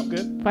it. I'm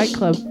good. Fight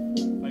Club.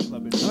 Fight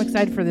Club. I'm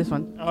excited for this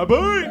one. Bye.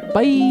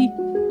 Bye.